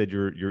know you said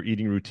your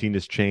eating routine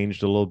has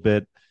changed a little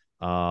bit.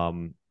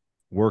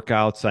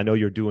 Workouts, I know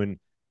you're doing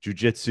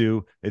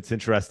jiu-jitsu. It's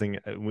interesting.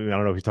 I don't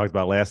know if we talked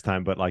about last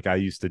time, but like I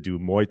used to do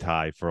Muay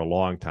Thai for a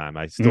long time.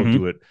 I still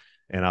do it.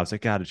 And I was like,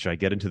 God, should I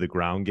get into the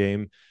ground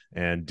game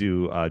and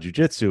do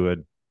jiu-jitsu?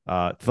 And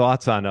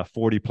thoughts on a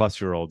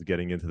 40-plus-year-old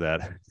getting into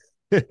that?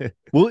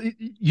 Well,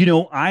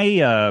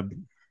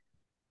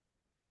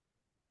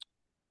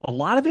 a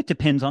lot of it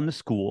depends on the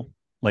school.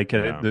 Like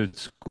the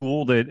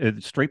school, the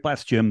Straight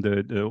Blast Gym,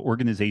 the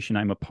organization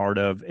I'm a part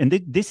of. And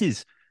this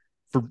is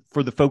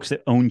for the folks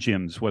that own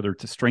gyms, whether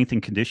it's a strength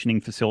and conditioning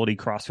facility,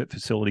 CrossFit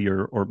facility,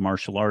 or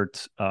martial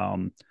arts.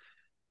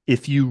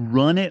 If you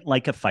run it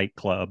like a fight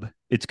club,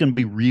 it's going to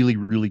be really,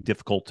 really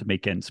difficult to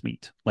make ends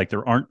meet. Like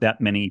there aren't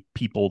that many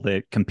people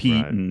that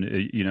compete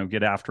and,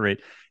 get after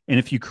it. And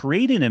if you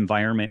create an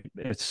environment,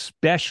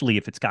 especially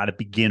if it's got a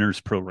beginner's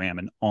program,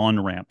 an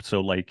on-ramp. So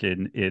like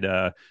in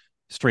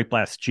Straight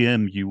Blast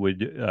Gym, you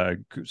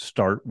would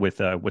start with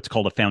what's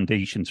called a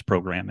foundations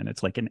program. And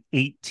it's like an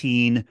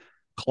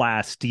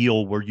 18-class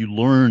deal where you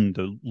learn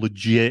the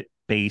legit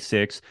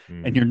basics,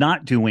 and you're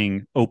not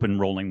doing open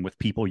rolling with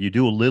people. You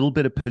do a little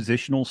bit of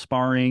positional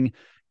sparring,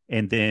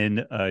 and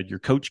then your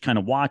coach kind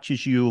of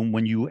watches you. And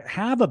when you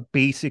have a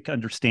basic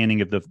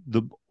understanding of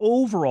the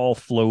overall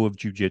flow of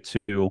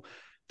jiu-jitsu,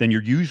 then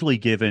you're usually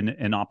given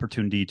an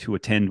opportunity to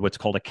attend what's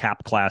called a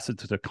CAP class.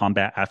 It's a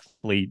combat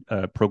athlete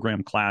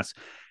program class.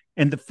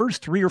 And the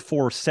first 3 or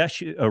 4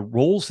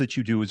 roles that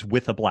you do is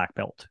with a black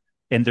belt,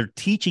 and they're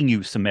teaching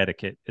you some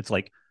etiquette. It's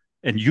like,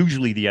 and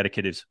usually the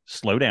etiquette is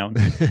slow down,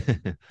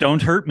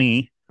 don't hurt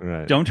me,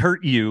 don't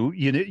hurt you,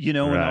 and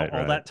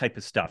all that type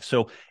of stuff.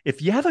 So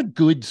if you have a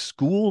good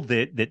school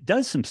that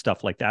does some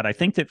stuff like that, I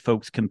think that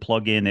folks can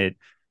plug in at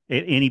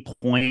any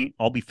point.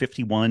 I'll be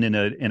 51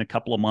 in a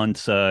couple of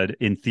months.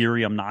 In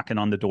theory, I'm knocking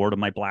on the door to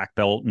my black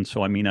belt. And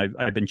so, I mean,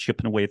 I've been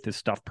chipping away at this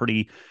stuff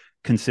pretty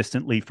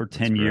consistently for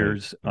 10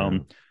 years.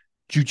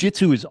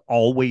 Jiu-jitsu is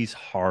always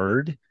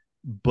hard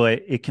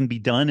but it can be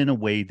done in a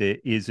way that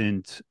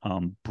isn't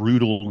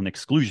brutal and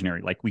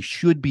exclusionary. Like we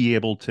should be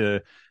able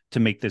to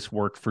make this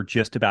work for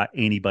just about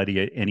anybody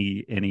at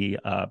any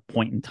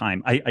point in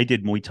time. I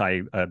did Muay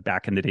Thai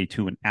back in the day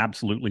too, and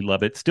absolutely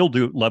love it. Still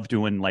do love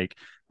doing like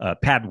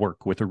pad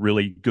work with a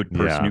really good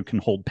person who can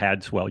hold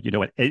pads well. You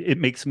know, it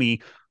makes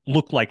me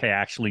look like I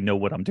actually know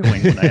what I'm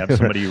doing when I have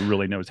somebody who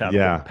really knows how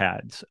to hold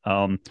pads.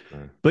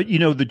 But you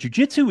know, the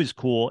jiu-jitsu is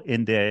cool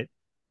in that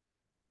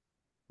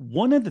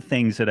one of the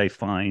things that I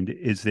find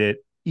is that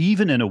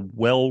even in a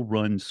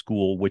well-run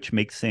school, which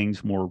makes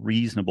things more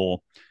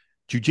reasonable,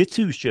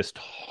 jiu-jitsu is just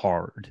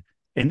hard.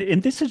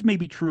 And this is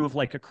maybe true of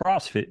like a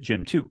CrossFit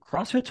gym too.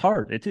 CrossFit's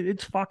hard.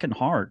 It's fucking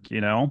hard, you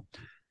know?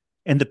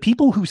 And the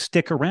people who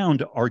stick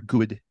around are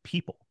good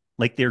people.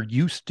 Like they're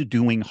used to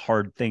doing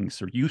hard things.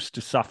 They're used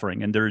to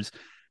suffering. And there's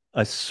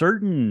a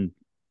certain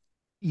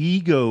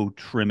ego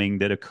trimming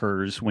that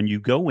occurs when you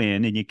go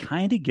in and you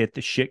kind of get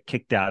the shit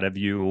kicked out of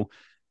you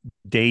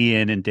day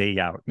in and day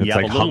out. You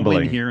have like a little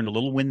win here and a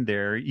little win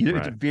there. You know,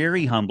 it's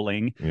very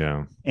humbling.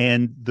 Yeah.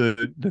 And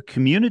the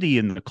community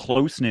and the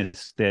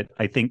closeness that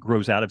I think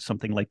grows out of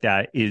something like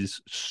that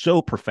is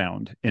so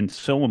profound and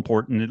so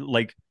important.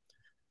 Like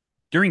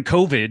during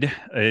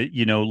COVID,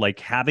 you know, like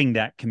having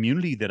that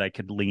community that I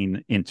could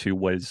lean into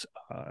was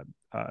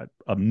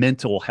a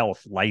mental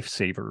health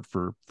lifesaver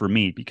for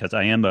me, because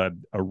I am a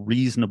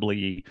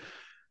reasonably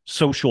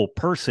social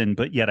person,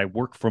 but yet I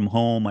work from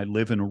home. I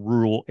live in a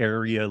rural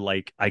area.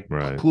 Like I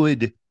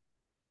could,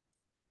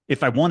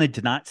 if I wanted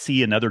to not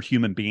see another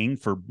human being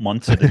for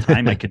months at a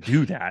time, I could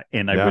do that.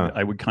 And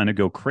I would kind of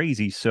go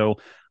crazy. So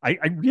I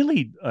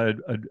really,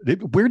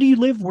 where do you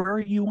live? Where are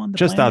you on the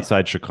Just planet?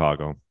 Outside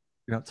Chicago.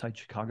 You're outside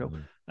Chicago.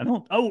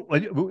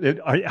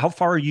 How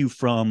far are you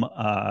from,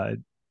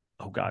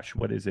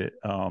 what is it?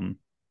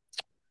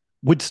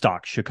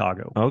 Woodstock,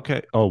 Chicago.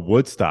 Okay. Oh,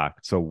 Woodstock.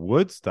 So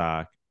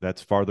Woodstock,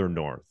 that's farther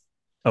north.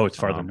 Oh, it's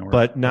farther north,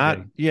 but not.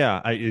 Okay.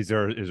 Yeah. Is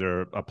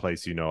there a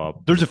place you know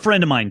of? There's a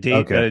friend of mine,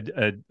 Dave,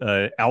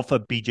 Alpha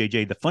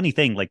BJJ. The funny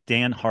thing, like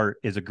Dan Hart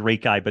is a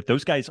great guy, but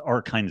those guys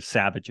are kind of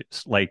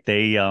savages. Like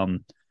they,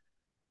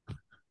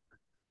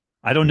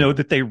 I don't know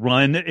that they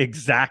run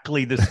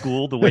exactly the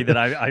school the way that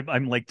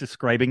I'm like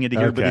describing it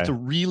here, but it's a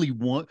really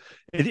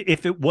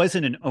if it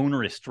wasn't an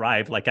onerous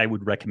drive, like I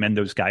would recommend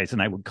those guys,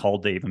 and I would call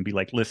Dave and be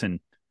like, listen,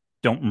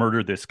 don't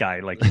murder this guy.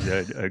 Like he's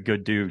a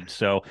good dude.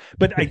 So,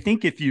 but I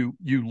think if you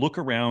look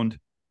around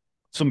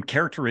some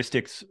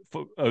characteristics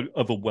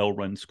of a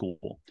well-run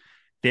school,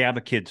 they have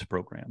a kids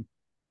program.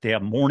 They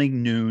have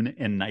morning, noon,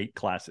 and night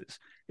classes.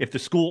 If the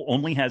school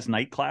only has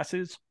night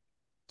classes,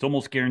 it's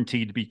almost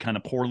guaranteed to be kind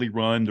of poorly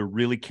run. They're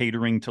really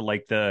catering to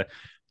like the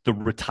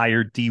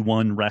retired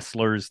D1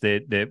 wrestlers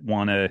that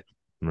want to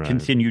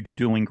continue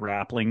doing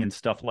grappling and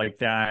stuff like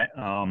that.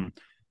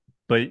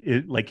 But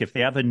like if they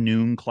have a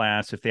noon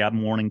class, if they have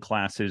morning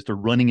classes, they're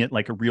running it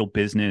like a real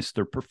business.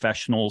 They're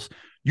professionals.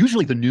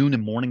 Usually the noon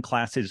and morning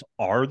classes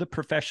are the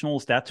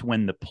professionals. That's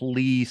when the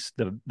police,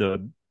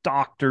 the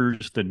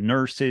doctors, the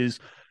nurses,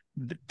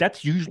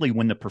 that's usually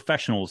when the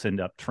professionals end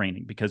up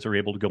training, because they're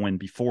able to go in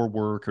before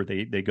work, or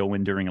they go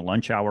in during a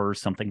lunch hour or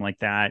something like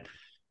that.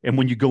 And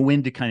when you go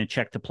in to kind of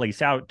check the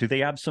place out, do they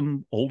have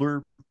some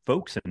older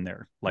folks in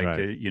there? Like,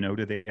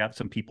 do they have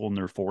some people in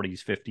their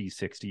 40s, 50s,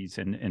 60s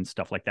and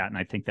stuff like that? And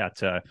I think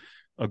that's a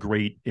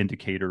great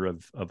indicator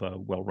of a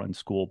well-run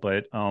school.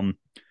 But,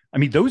 I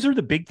mean, those are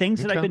the big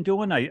things that I've been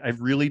doing.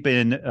 I've really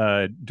been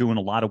doing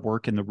a lot of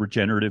work in the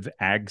regenerative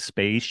ag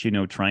space, you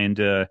know, trying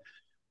to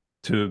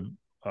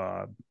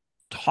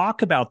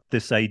talk about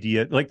this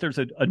idea. Like there's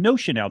a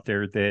notion out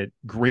there that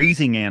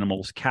grazing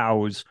animals,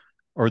 cows,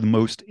 are the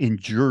most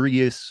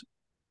injurious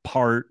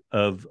part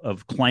of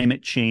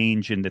climate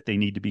change, and that they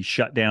need to be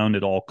shut down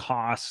at all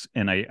costs.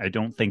 And I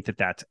don't think that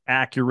that's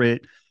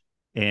accurate.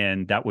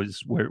 And that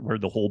was where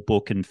the whole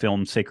book and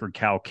film Sacred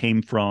Cow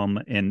came from.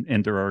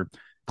 And there are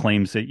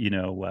claims that, you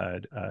know,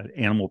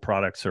 animal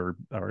products are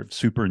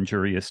super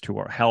injurious to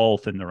our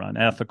health, and they're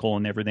unethical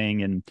and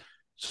everything. And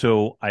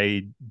so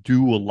I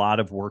do a lot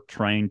of work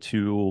trying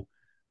to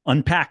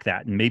unpack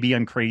that. And maybe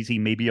I'm crazy,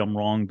 maybe I'm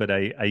wrong, but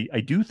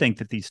I do think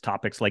that these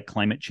topics like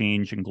climate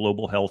change and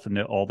global health and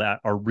all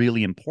that are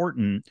really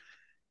important.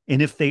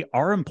 And if they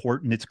are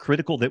important, it's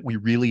critical that we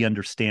really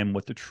understand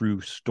what the true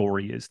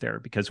story is there,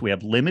 because we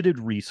have limited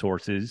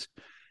resources.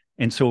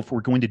 And so if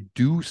we're going to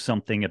do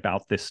something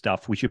about this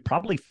stuff, we should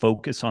probably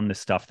focus on the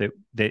stuff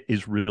that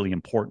is really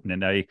important.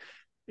 And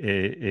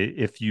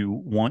if you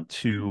want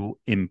to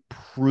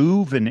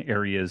improve an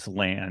area's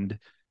land,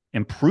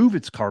 improve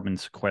its carbon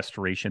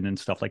sequestration and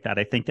stuff like that,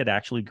 I think that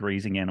actually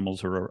grazing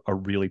animals are a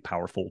really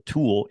powerful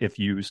tool if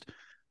used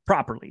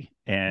properly.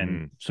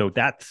 And so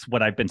that's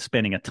what I've been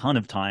spending a ton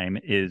of time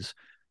is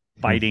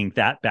fighting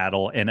that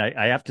battle. And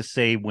I have to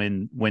say,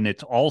 when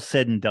it's all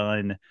said and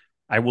done,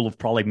 I will have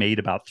probably made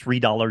about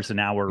 $3 an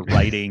hour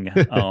writing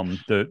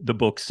the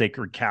book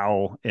Sacred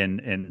Cow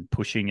and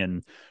pushing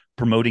and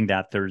promoting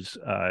that. There's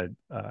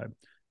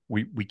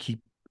we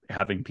keep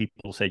having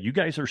people say, you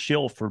guys are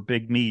shill for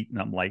big meat.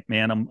 And I'm like,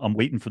 man, I'm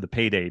waiting for the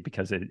payday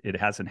because it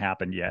hasn't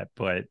happened yet.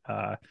 But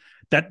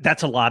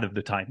that's a lot of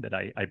the time that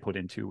I put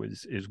into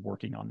is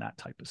working on that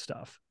type of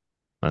stuff.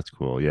 That's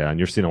cool. Yeah. And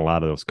you're seeing a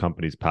lot of those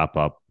companies pop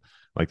up.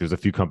 Like there's a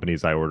few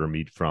companies I order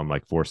meat from,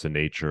 like Force of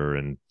Nature.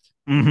 And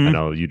I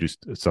know you do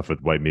stuff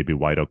with maybe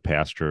White Oak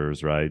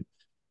Pastures, right?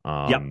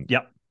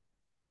 Yep.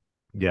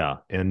 Yeah.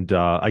 And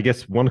I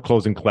guess one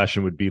closing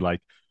question would be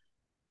like,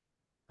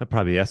 I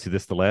probably asked you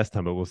this the last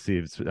time, but we'll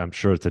see. I'm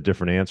sure it's a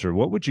different answer.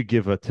 What would you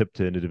give a tip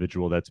to an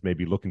individual that's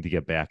maybe looking to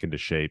get back into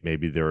shape?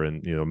 Maybe they're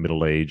in,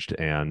 middle-aged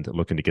and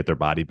looking to get their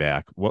body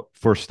back. What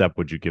first step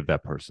would you give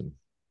that person?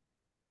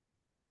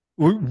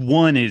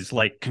 One is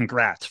like,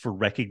 congrats for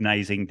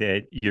recognizing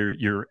that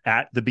you're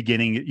at the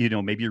beginning,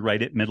 maybe you're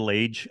right at middle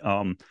age.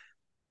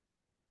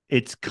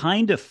 It's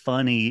kind of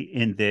funny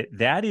in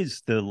that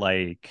is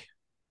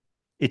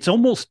it's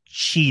almost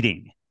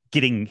cheating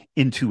getting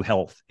into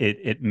health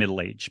at middle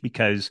age,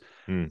 because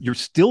you're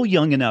still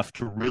young enough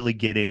to really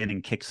get in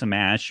and kick some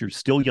ass. You're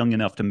still young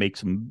enough to make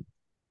some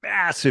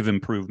massive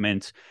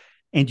improvements,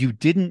 and you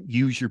didn't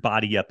use your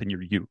body up in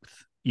your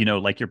youth.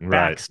 Like your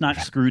back's not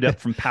screwed up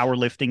from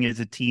powerlifting as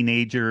a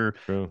teenager.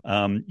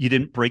 You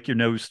didn't break your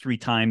nose 3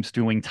 times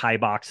doing Thai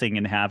boxing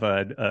and have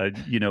a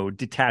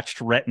detached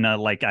retina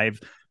like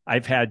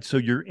I've had. So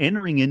you're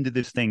entering into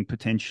this thing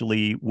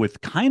potentially with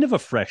kind of a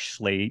fresh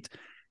slate,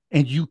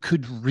 and you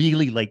could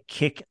really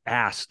kick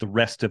ass the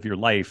rest of your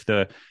life.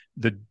 The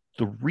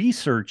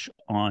research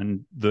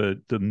on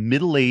the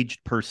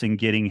middle-aged person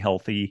getting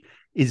healthy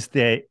is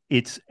that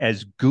it's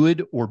as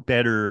good or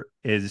better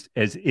as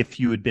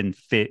if you had been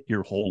fit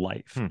your whole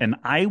life. And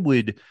I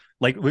would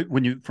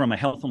when you, from a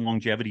health and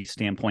longevity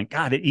standpoint,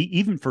 God,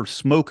 even for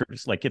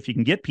smokers, if you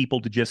can get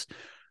people to just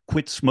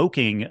quit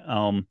smoking,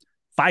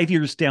 5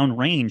 years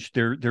downrange,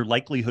 their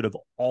likelihood of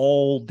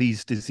all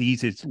these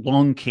diseases,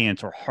 lung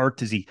cancer, heart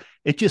disease,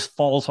 it just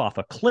falls off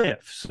a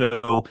cliff.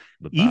 So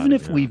even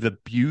if we've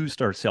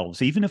abused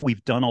ourselves, even if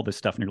we've done all this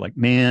stuff and you're like,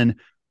 man,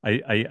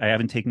 I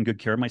haven't taken good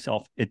care of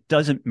myself, it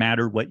doesn't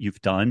matter what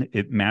you've done.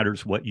 It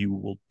matters what you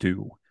will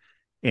do.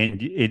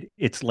 And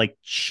it's like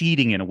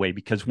cheating in a way,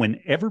 because when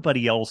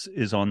everybody else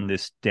is on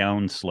this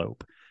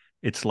downslope,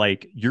 it's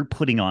like you're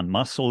putting on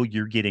muscle,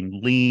 you're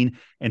getting lean.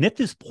 And at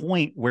this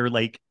point where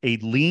a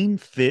lean,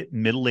 fit,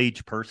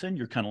 middle-aged person,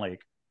 you're kind of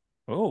like,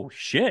 oh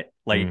shit.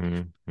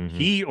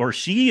 He or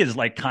she is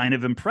kind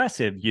of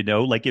impressive,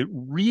 it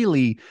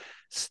really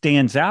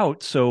stands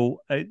out.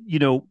 So,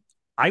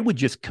 I would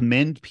just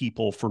commend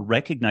people for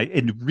recognizing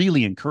and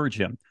really encourage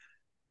them.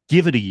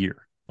 Give it a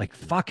year,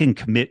 fucking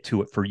commit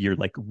to it for a year,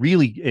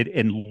 really,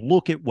 and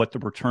look at what the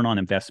return on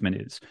investment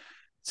is.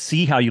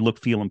 See how you look,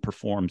 feel, and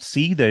perform.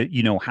 See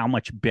how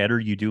much better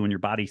you do in your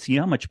body. See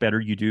how much better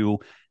you do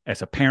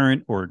as a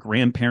parent or a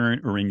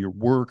grandparent or in your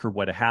work or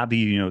what have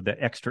you,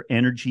 the extra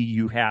energy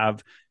you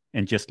have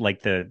and just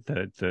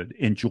the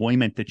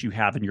enjoyment that you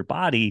have in your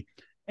body.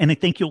 And I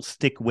think you'll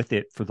stick with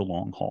it for the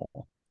long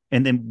haul.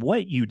 And then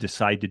what you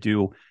decide to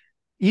do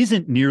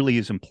isn't nearly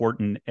as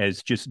important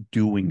as just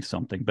doing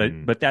something.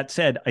 But that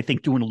said, I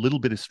think doing a little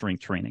bit of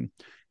strength training,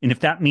 and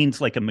if that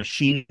means a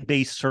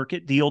machine-based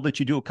circuit deal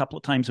that you do a couple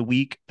of times a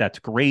week, that's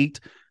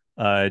great.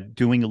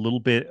 Doing a little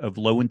bit of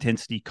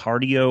low-intensity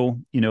cardio,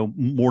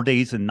 more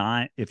days than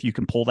not, if you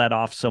can pull that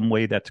off some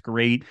way, that's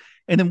great.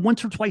 And then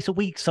once or twice a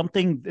week,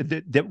 something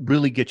that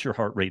really gets your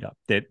heart rate up,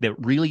 that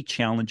really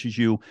challenges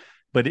you.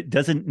 But it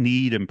doesn't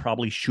need and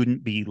probably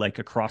shouldn't be a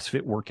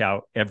CrossFit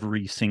workout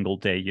every single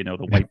day,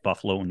 the white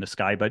buffalo in the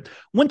sky. But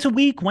once a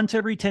week, once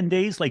every 10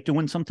 days,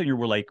 doing something where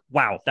we're like,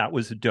 wow, that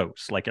was a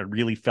dose. I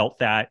really felt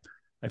that.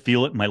 I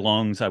feel it in my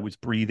lungs. I was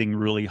breathing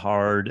really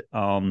hard.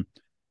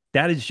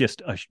 That is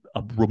just a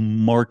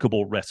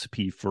remarkable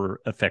recipe for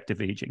effective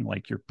aging.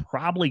 You're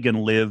probably going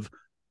to live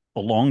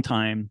a long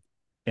time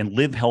and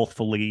live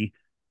healthfully.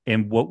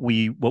 And what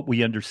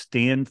we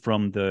understand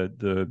from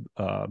the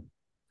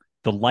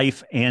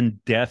life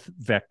and death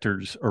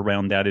vectors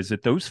around that is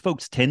that those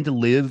folks tend to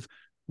live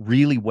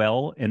really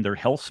well and their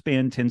health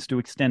span tends to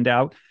extend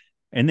out.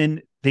 And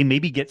then they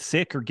maybe get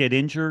sick or get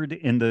injured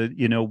in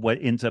what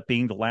ends up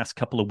being the last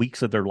couple of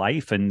weeks of their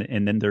life. And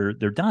then they're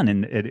done.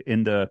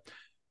 And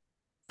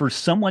for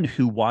someone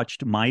who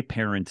watched my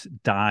parents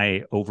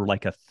die over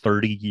a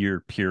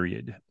 30-year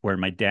period where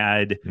my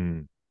dad,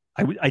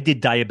 I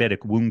did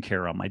diabetic wound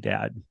care on my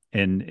dad,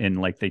 and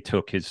they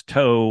took his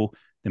toe,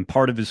 then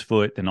part of his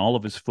foot, then all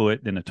of his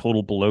foot, then a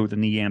total below the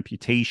knee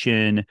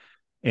amputation,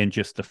 and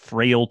just the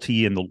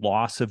frailty and the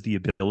loss of the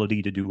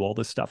ability to do all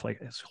this stuff.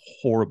 It's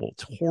horrible.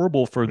 It's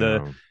horrible for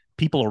the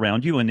people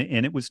around you. And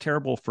it was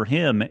terrible for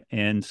him.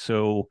 And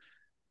so,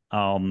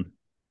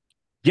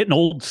 getting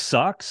old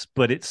sucks,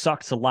 but it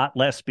sucks a lot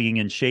less being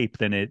in shape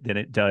than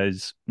it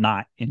does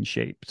not in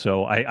shape.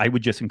 So I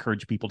would just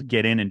encourage people to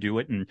get in and do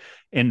it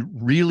and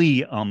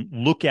really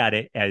look at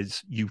it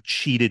as you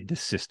cheated the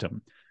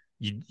system.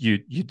 You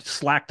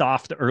slacked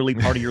off the early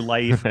part of your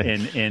life,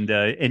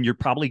 and you're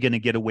probably going to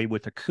get away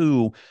with a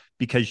coup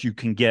because you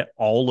can get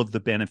all of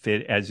the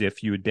benefit as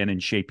if you had been in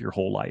shape your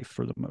whole life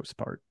for the most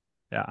part.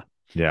 Yeah.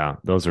 Yeah.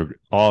 Those are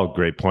all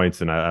great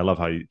points. And I love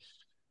how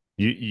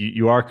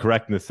you are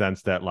correct in the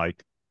sense that,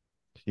 like,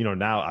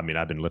 now, I mean,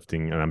 I've been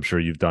lifting, and I'm sure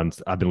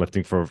I've been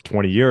lifting for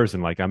 20 years.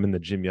 And like, I'm in the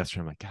gym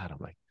yesterday. I'm like, God,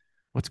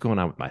 what's going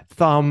on with my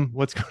thumb?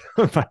 What's going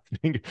on with my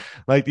finger?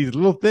 Like these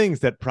little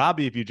things that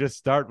probably, if you just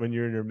start when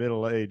you're in your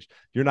middle age,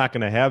 you're not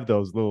going to have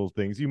those little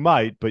things. You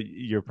might, but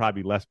you're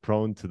probably less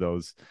prone to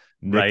those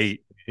nicks.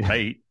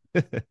 Right.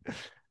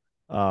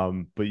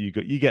 But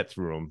you get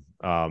through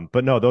them.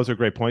 But no, those are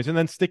great points. And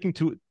then sticking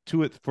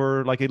to it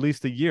for like at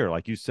least a year,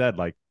 like you said.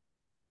 Like,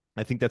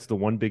 I think that's the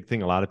one big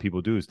thing a lot of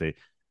people do is they're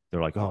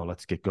like, oh,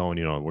 let's get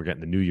going. We're getting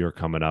the new year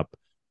coming up,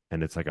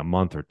 and it's like a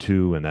month or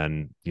two, and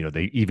then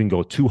they even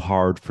go too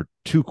hard for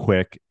too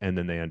quick, and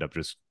then they end up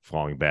just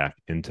falling back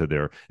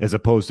into as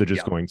opposed to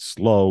just going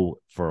slow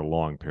for a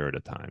long period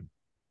of time.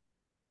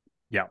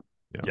 Yeah.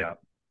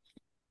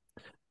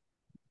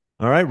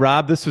 All right,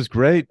 Rob, this was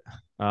great.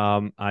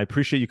 I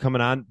appreciate you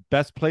coming on.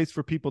 Best place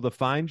for people to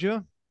find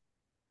you?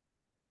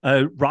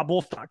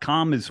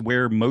 RobWolf.com is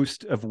where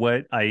most of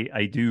what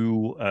I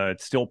do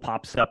still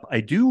pops up.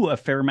 I do a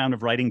fair amount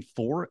of writing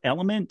for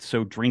Element,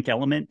 so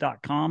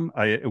drinkelement.com.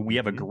 We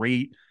have a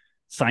great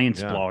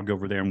science blog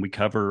over there, and we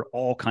cover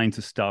all kinds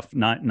of stuff,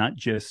 not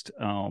just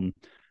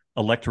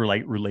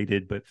electrolyte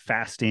related, but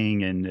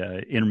fasting and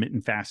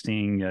intermittent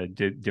fasting,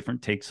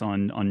 different takes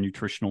on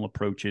nutritional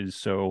approaches.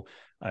 So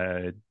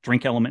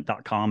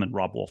drinkelement.com and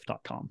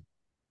robwolf.com.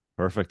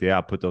 Perfect. Yeah,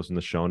 I'll put those in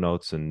the show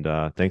notes. And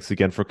thanks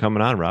again for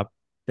coming on, Rob.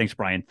 Thanks,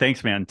 Brian.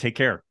 Thanks, man. Take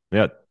care.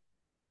 Yeah.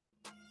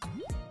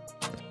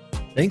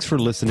 Thanks for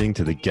listening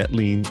to the Get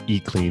Lean,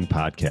 Eat Clean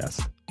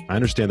podcast. I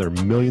understand there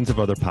are millions of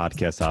other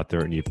podcasts out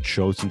there, and you've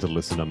chosen to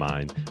listen to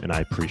mine, and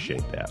I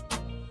appreciate that.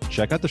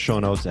 Check out the show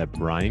notes at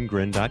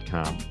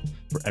briangrin.com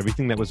for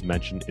everything that was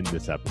mentioned in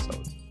this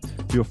episode.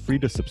 Feel free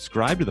to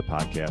subscribe to the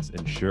podcast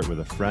and share it with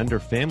a friend or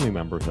family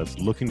member that's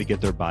looking to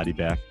get their body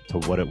back to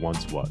what it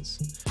once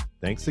was.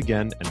 Thanks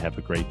again, and have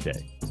a great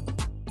day.